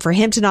conservatism, for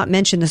him to not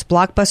mention this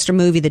blockbuster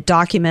movie that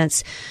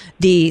documents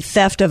the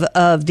theft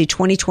of the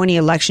 2020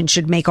 election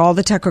should make all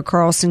the Tucker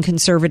Carlson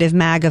conservative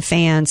MAGA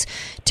fans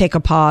take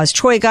a pause.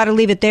 Troy, got to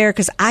leave it there,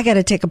 because I got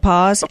to take a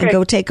pause and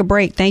go take a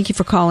break. Thank you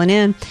for calling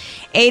in.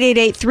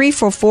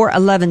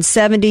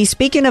 888-344-1170.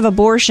 Speaking of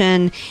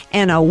abortion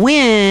and a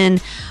win,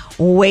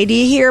 wait till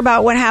you hear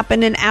about what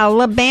happened in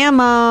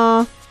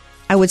Alabama.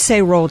 I would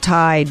say Roll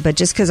Tide, but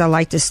just because I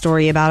like this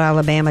story about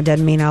Alabama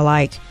doesn't mean I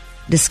like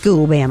the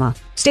school Bama.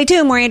 Stay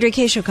tuned. More Andrea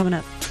Kaye Show coming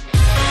up.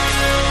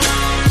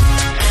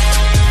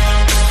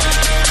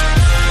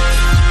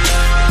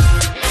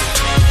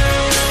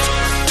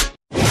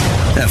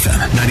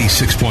 FM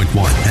 96.1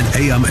 and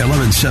AM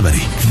 1170.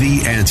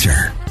 The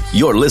Answer.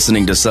 You're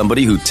listening to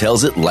somebody who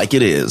tells it like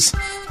it is.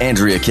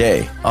 Andrea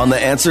Kaye on The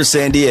Answer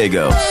San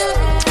Diego.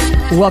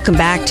 Welcome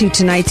back to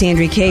tonight's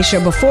Andrea Kaye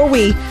Show. Before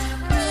we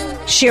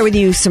share with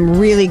you some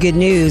really good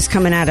news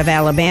coming out of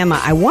Alabama,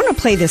 I want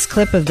to play this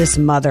clip of this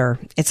mother.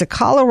 It's a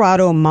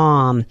Colorado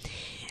mom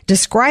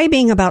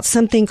describing about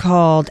something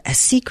called a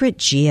secret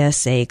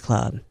GSA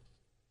club.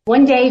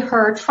 One day,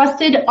 her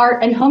trusted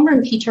art and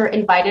homeroom teacher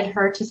invited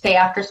her to stay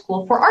after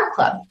school for art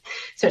club.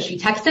 So she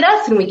texted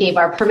us and we gave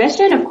our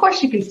permission. Of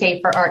course, you can stay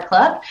for art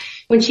club.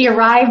 When she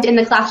arrived in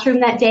the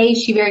classroom that day,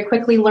 she very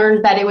quickly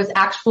learned that it was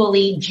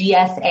actually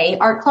GSA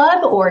art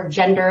club, or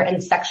gender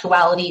and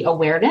sexuality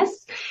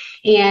awareness.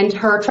 And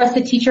her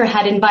trusted teacher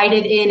had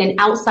invited in an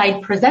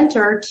outside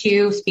presenter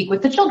to speak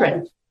with the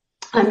children.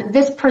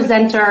 This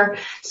presenter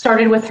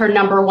started with her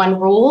number one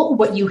rule: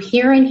 what you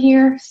hear in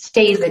here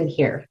stays in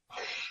here.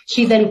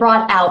 She then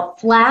brought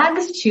out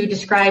flags to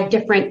describe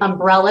different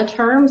umbrella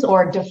terms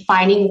or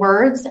defining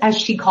words, as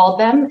she called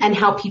them, and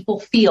how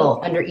people feel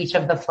under each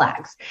of the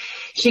flags.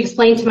 She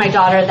explained to my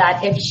daughter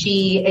that if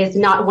she is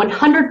not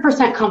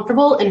 100%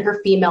 comfortable in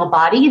her female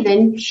body,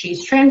 then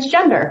she's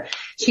transgender.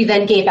 She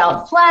then gave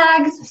out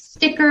flags,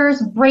 stickers,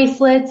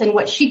 bracelets, and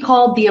what she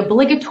called the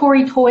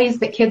obligatory toys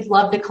that kids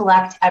love to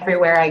collect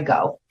everywhere I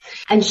go.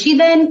 And she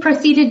then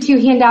proceeded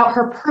to hand out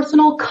her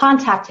personal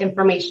contact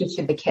information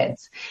to the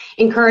kids,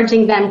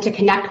 encouraging them to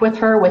connect with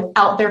her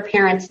without their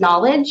parents'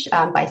 knowledge,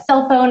 by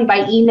cell phone,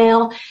 by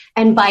email,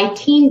 and by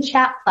teen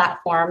chat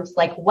platforms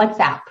like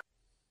WhatsApp.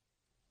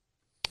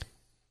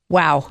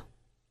 Wow.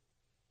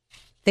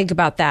 Think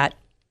about that.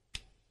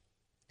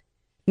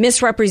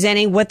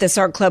 Misrepresenting what this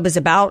art club is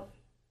about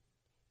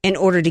in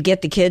order to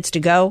get the kids to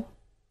go.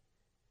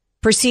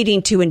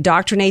 Proceeding to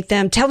indoctrinate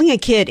them. Telling a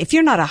kid, if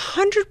you're not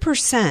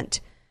 100%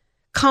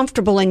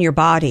 comfortable in your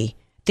body,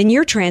 then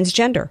you're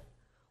transgender.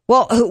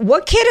 Well,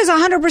 what kid is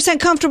 100%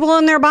 comfortable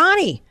in their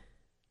body?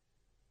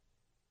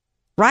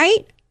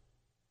 Right?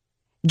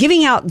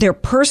 Giving out their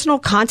personal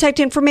contact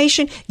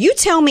information. You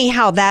tell me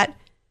how that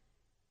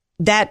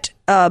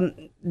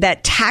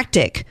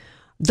tactic,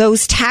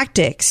 those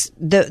tactics,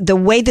 the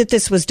way that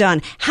this was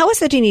done, how is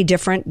that any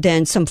different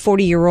than some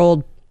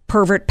 40-year-old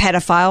pervert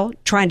pedophile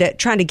trying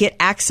to get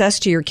access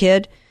to your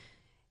kid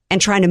and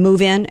trying to move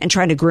in and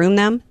trying to groom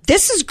them?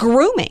 This is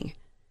grooming.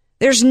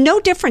 There's no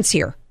difference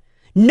here.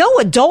 No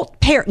adult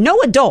parent, no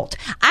adult,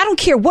 I don't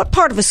care what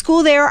part of a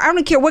school they are, I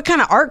don't care what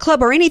kind of art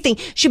club or anything,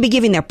 should be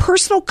giving their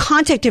personal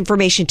contact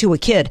information to a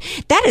kid.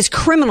 That is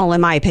criminal,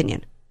 in my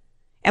opinion.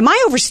 Am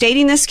I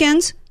overstating this,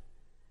 Skins?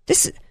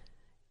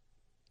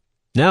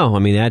 No, I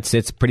mean,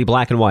 it's pretty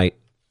black and white.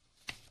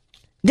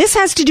 This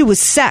has to do with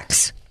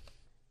sex.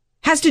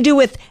 Has to do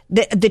with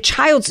the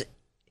child's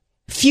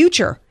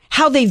future,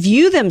 how they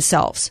view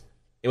themselves.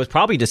 It was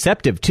probably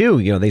deceptive, too.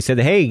 You know, they said,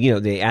 hey, you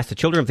know, they asked the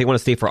children if they want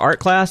to stay for art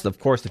class.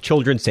 Of course, the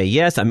children say,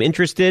 yes, I'm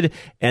interested.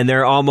 And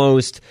they're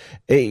almost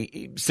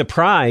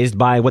surprised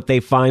by what they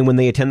find when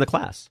they attend the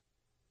class.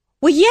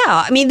 Well,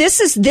 yeah. I mean, this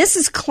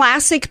is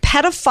classic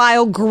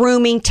pedophile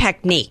grooming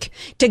technique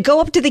to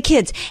go up to the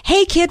kids.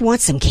 Hey, kid,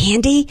 want some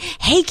candy?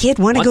 Hey, kid,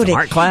 want to go to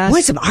art class?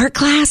 Want some art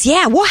class?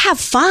 Yeah, we'll have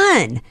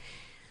fun.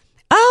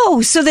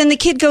 Oh, so then the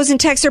kid goes and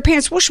texts their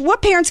parents. Well,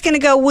 what parent's going to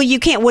go, well, you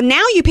can't. Well,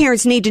 now you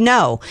parents need to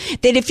know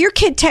that if your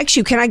kid texts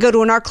you, can I go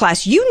to an art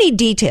class? You need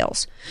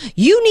details.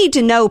 You need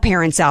to know,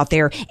 parents out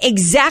there,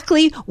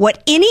 exactly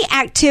what any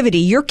activity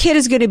your kid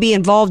is going to be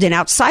involved in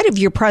outside of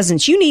your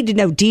presence. You need to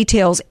know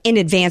details in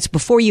advance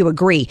before you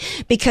agree,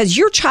 because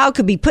your child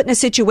could be put in a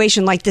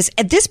situation like this.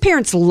 And this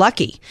parent's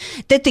lucky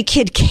that the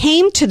kid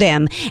came to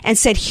them and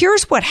said,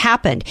 here's what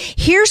happened.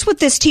 Here's what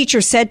this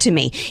teacher said to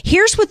me.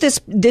 Here's what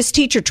this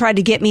teacher tried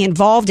to get me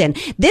involved in.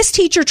 This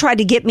teacher tried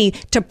to get me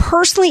to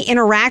personally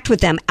interact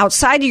with them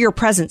outside of your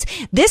presence.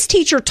 This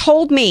teacher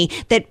told me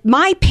that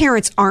my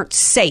parents aren't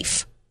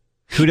safe.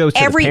 Kudos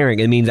to the parent.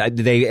 It means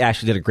they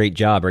actually did a great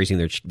job raising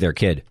their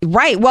kid.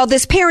 Right. Well,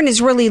 this parent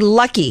is really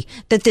lucky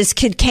that this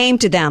kid came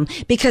to them,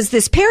 because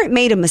this parent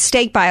made a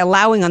mistake by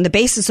allowing, on the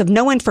basis of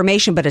no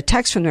information but a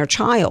text from their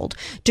child,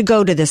 to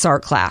go to this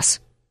art class.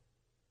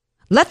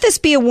 Let this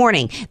be a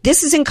warning.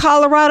 This is in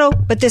Colorado,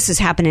 but this is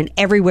happening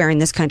everywhere in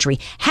this country.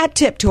 Hat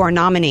tip to our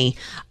nominee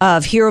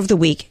of Hero of the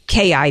Week,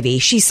 Kay Ivey.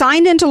 She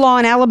signed into law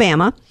in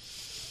Alabama.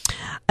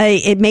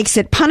 It makes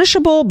it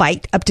punishable by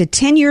up to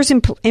 10 years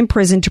in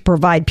prison to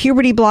provide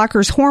puberty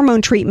blockers,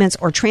 hormone treatments,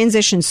 or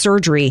transition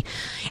surgery.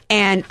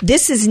 And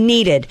this is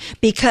needed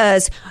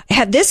because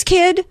this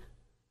kid,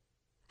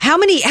 how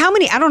many,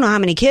 I don't know how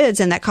many kids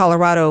in that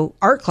Colorado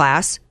art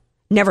class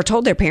never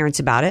told their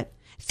parents about it,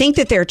 think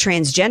that they're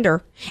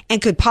transgender,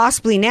 and could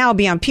possibly now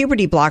be on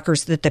puberty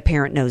blockers that the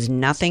parent knows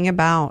nothing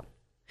about.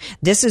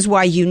 This is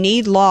why you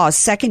need laws,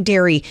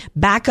 secondary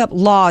backup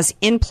laws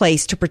in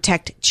place to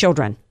protect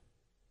children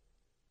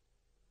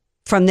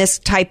from this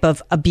type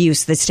of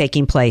abuse that's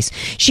taking place.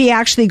 She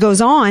actually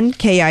goes on,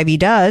 Kay Ivey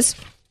does,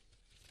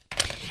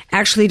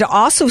 actually to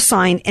also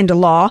sign into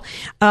law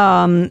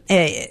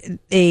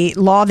a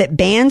law that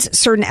bans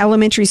certain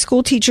elementary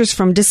school teachers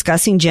from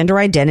discussing gender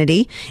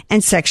identity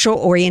and sexual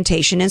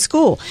orientation in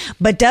school.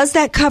 But does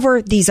that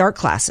cover these art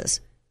classes?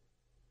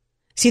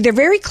 See, they're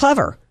very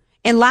clever.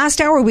 And last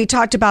hour, we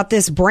talked about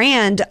this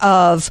brand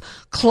of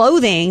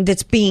clothing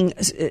that's being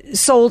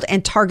sold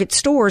in Target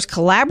stores,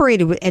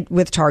 collaborated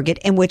with Target,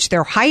 in which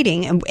they're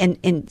hiding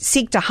and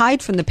seek to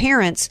hide from the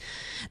parents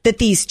that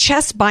these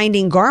chest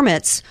binding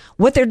garments,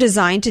 what they're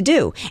designed to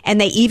do.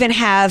 And they even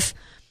have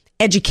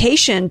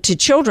education to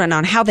children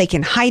on how they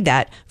can hide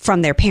that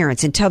from their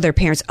parents and tell their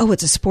parents, oh,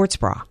 it's a sports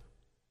bra.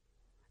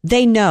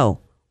 They know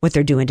what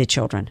they're doing to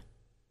children.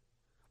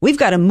 We've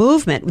got a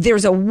movement.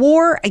 There's a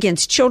war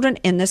against children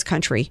in this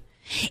country.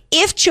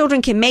 If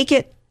children can make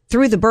it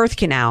through the birth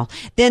canal,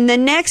 then the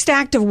next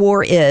act of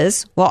war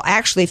is, well,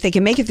 actually, if they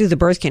can make it through the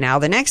birth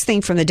canal, the next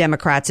thing from the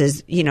Democrats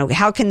is,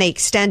 how can they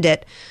extend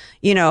it,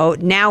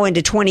 now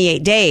into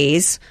 28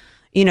 days,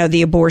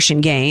 the abortion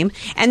game.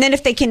 And then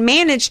if they can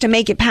manage to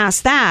make it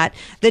past that,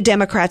 the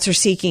Democrats are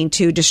seeking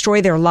to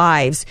destroy their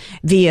lives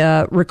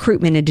via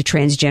recruitment into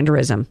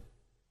transgenderism.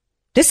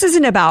 This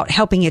isn't about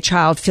helping a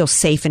child feel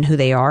safe in who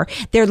they are.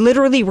 They're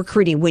literally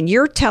recruiting. When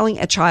you're telling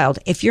a child,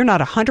 if you're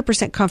not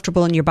 100%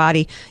 comfortable in your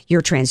body,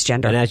 you're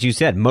transgender. And as you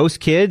said, most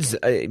kids,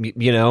 I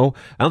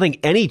don't think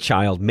any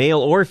child,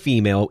 male or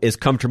female, is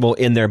comfortable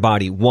in their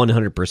body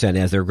 100%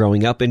 as they're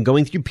growing up and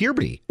going through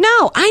puberty.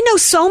 No, I know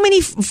so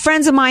many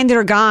friends of mine that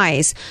are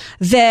guys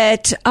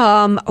that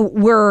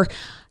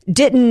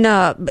didn't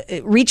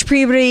reach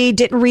puberty,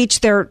 didn't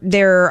reach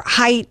their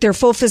height, their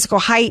full physical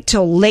height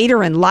till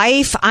later in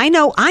life. I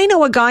know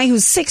a guy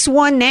who's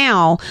 6'1"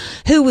 now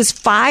who was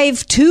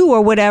 5'2"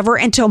 or whatever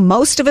until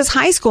most of his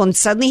high school, and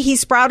suddenly he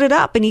sprouted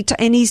up and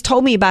he's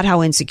told me about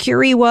how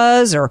insecure he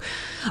was or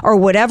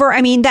whatever.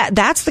 I mean,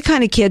 that's the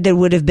kind of kid that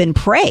would have been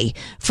prey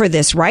for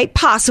this, right?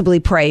 Possibly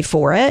prey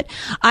for it.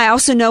 I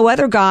also know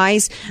other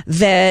guys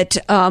that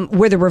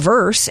were the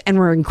reverse and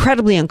were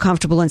incredibly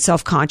uncomfortable and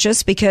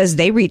self-conscious because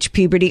they reached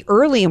puberty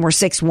early and were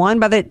 6'1"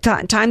 by the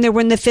time they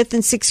were in the 5th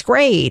and 6th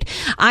grade.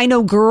 I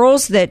know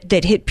girls that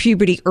hit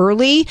puberty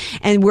early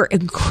and were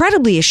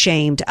incredibly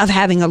ashamed of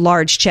having a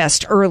large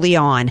chest early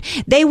on.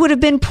 They would have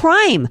been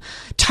prime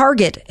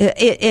target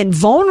and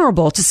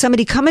vulnerable to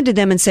somebody coming to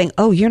them and saying,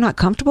 oh, you're not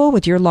comfortable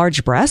with your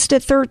large breast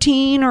at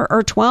 13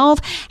 or 12?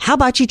 How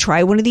about you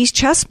try one of these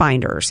chest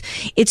binders?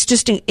 It's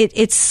just,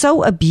 it's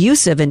so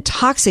abusive and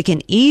toxic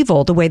and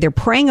evil the way they're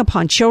preying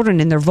upon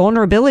children and their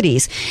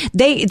vulnerabilities.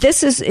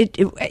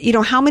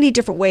 How many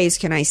different ways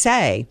can I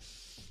say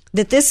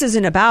that this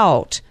isn't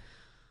about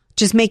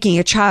just making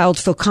a child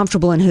feel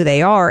comfortable in who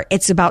they are?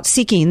 It's about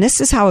seeking.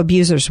 This is how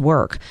abusers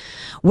work.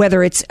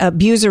 Whether it's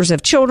abusers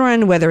of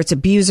children, whether it's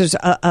abusers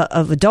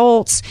of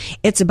adults,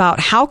 it's about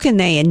how can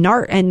they, and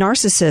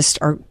narcissists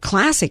are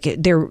classic.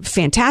 They're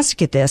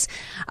fantastic at this,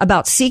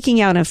 about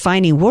seeking out and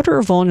finding what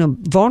are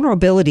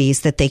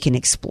vulnerabilities that they can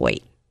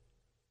exploit,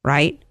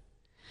 right?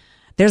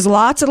 There's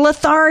lots of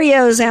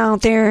Lotharios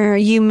out there,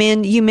 you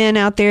men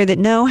out there that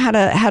know how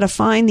to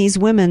find these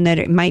women that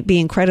it might be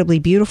incredibly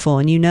beautiful,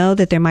 and you know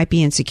that they might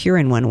be insecure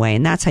in one way,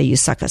 and that's how you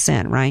suck us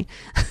in, right?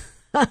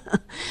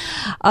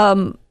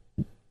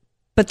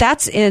 But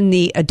that's in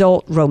the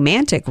adult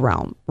romantic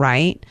realm,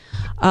 right?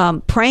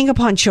 Preying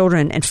upon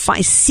children and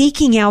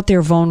seeking out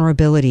their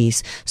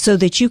vulnerabilities so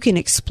that you can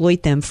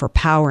exploit them for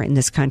power in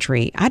this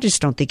country. I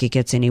just don't think it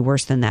gets any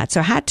worse than that.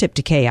 So hat tip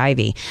to Kay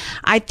Ivey.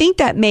 I think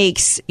that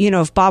makes,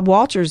 if Bob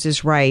Walters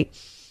is right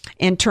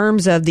in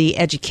terms of the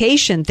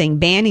education thing,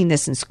 banning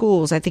this in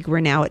schools, I think we're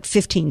now at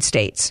 15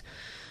 states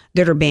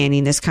that are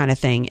banning this kind of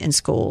thing in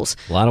schools.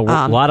 A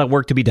lot of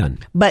work to be done.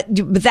 But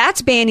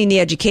that's banning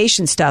the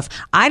education stuff.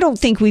 I don't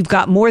think we've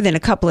got more than a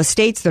couple of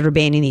states that are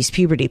banning these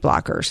puberty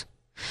blockers.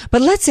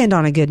 But let's end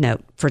on a good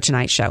note for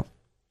tonight's show.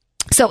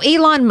 So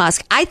Elon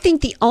Musk, I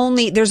think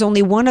there's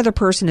only one other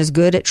person as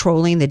good at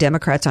trolling the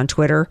Democrats on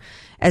Twitter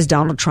as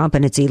Donald Trump,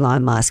 and it's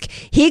Elon Musk.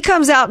 He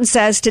comes out and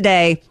says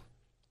today,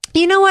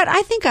 you know what?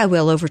 I think I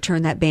will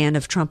overturn that ban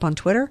of Trump on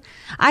Twitter.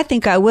 I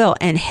think I will.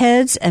 And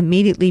heads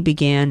immediately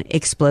began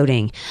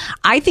exploding.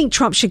 I think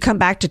Trump should come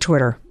back to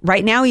Twitter.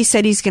 Right now, he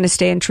said he's going to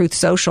stay in Truth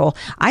Social.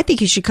 I think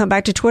he should come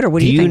back to Twitter.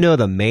 What do you think? Do you know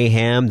the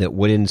mayhem that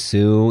would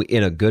ensue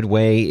in a good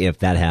way if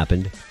that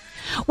happened?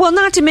 Well,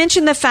 not to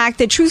mention the fact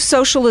that Truth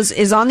Social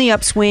is on the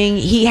upswing.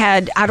 He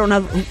had,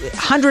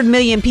 100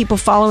 million people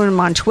following him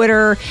on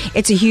Twitter.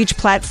 It's a huge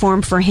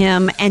platform for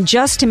him. And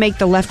just to make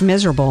the left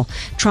miserable,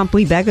 Trump,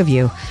 we beg of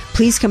you,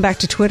 please come back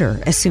to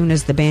Twitter as soon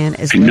as the ban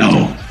is lifted. I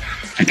know.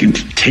 I can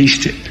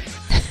taste it.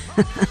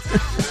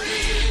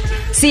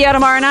 See you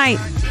tomorrow night,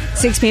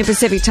 6 p.m.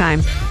 Pacific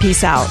time.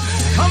 Peace out.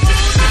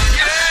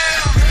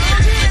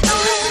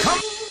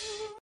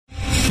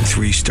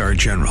 3-star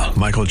General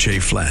Michael J.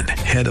 Flynn,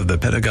 head of the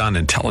Pentagon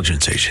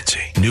Intelligence Agency,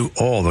 knew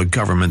all the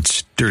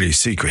government's dirty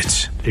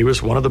secrets. He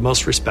was one of the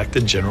most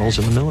respected generals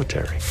in the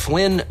military.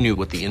 Flynn knew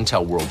what the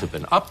intel world had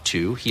been up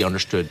to. He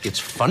understood its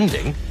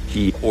funding.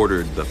 He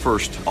ordered the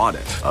first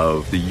audit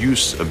of the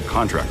use of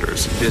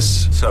contractors.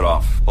 This set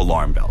off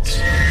alarm bells.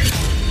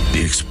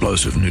 The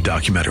explosive new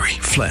documentary,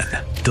 Flynn,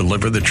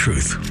 Deliver the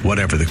Truth,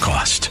 Whatever the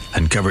Cost,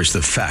 uncovers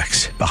the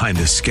facts behind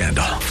this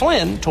scandal.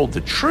 Flynn told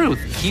the truth.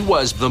 He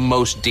was the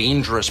most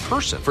dangerous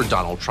person for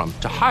Donald Trump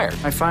to hire.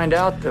 I find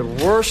out the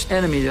worst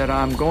enemy that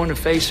I'm going to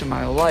face in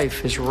my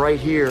life is right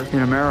here in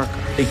America.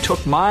 They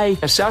took my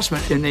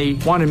assessment and they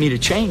wanted me to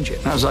change it.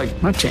 And I was like,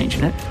 I'm not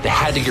changing it. They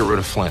had to get rid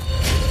of Flynn.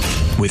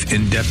 with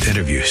in-depth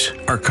interviews,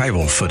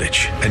 archival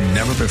footage, and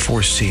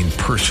never-before-seen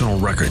personal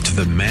records of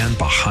the man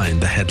behind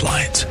the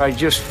headlines. I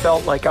just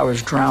felt like I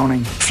was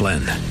drowning.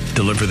 Flynn,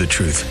 deliver the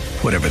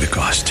truth, whatever the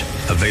cost.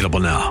 Available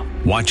now.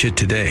 Watch it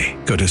today.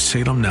 Go to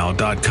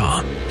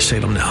salemnow.com.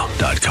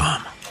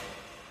 salemnow.com.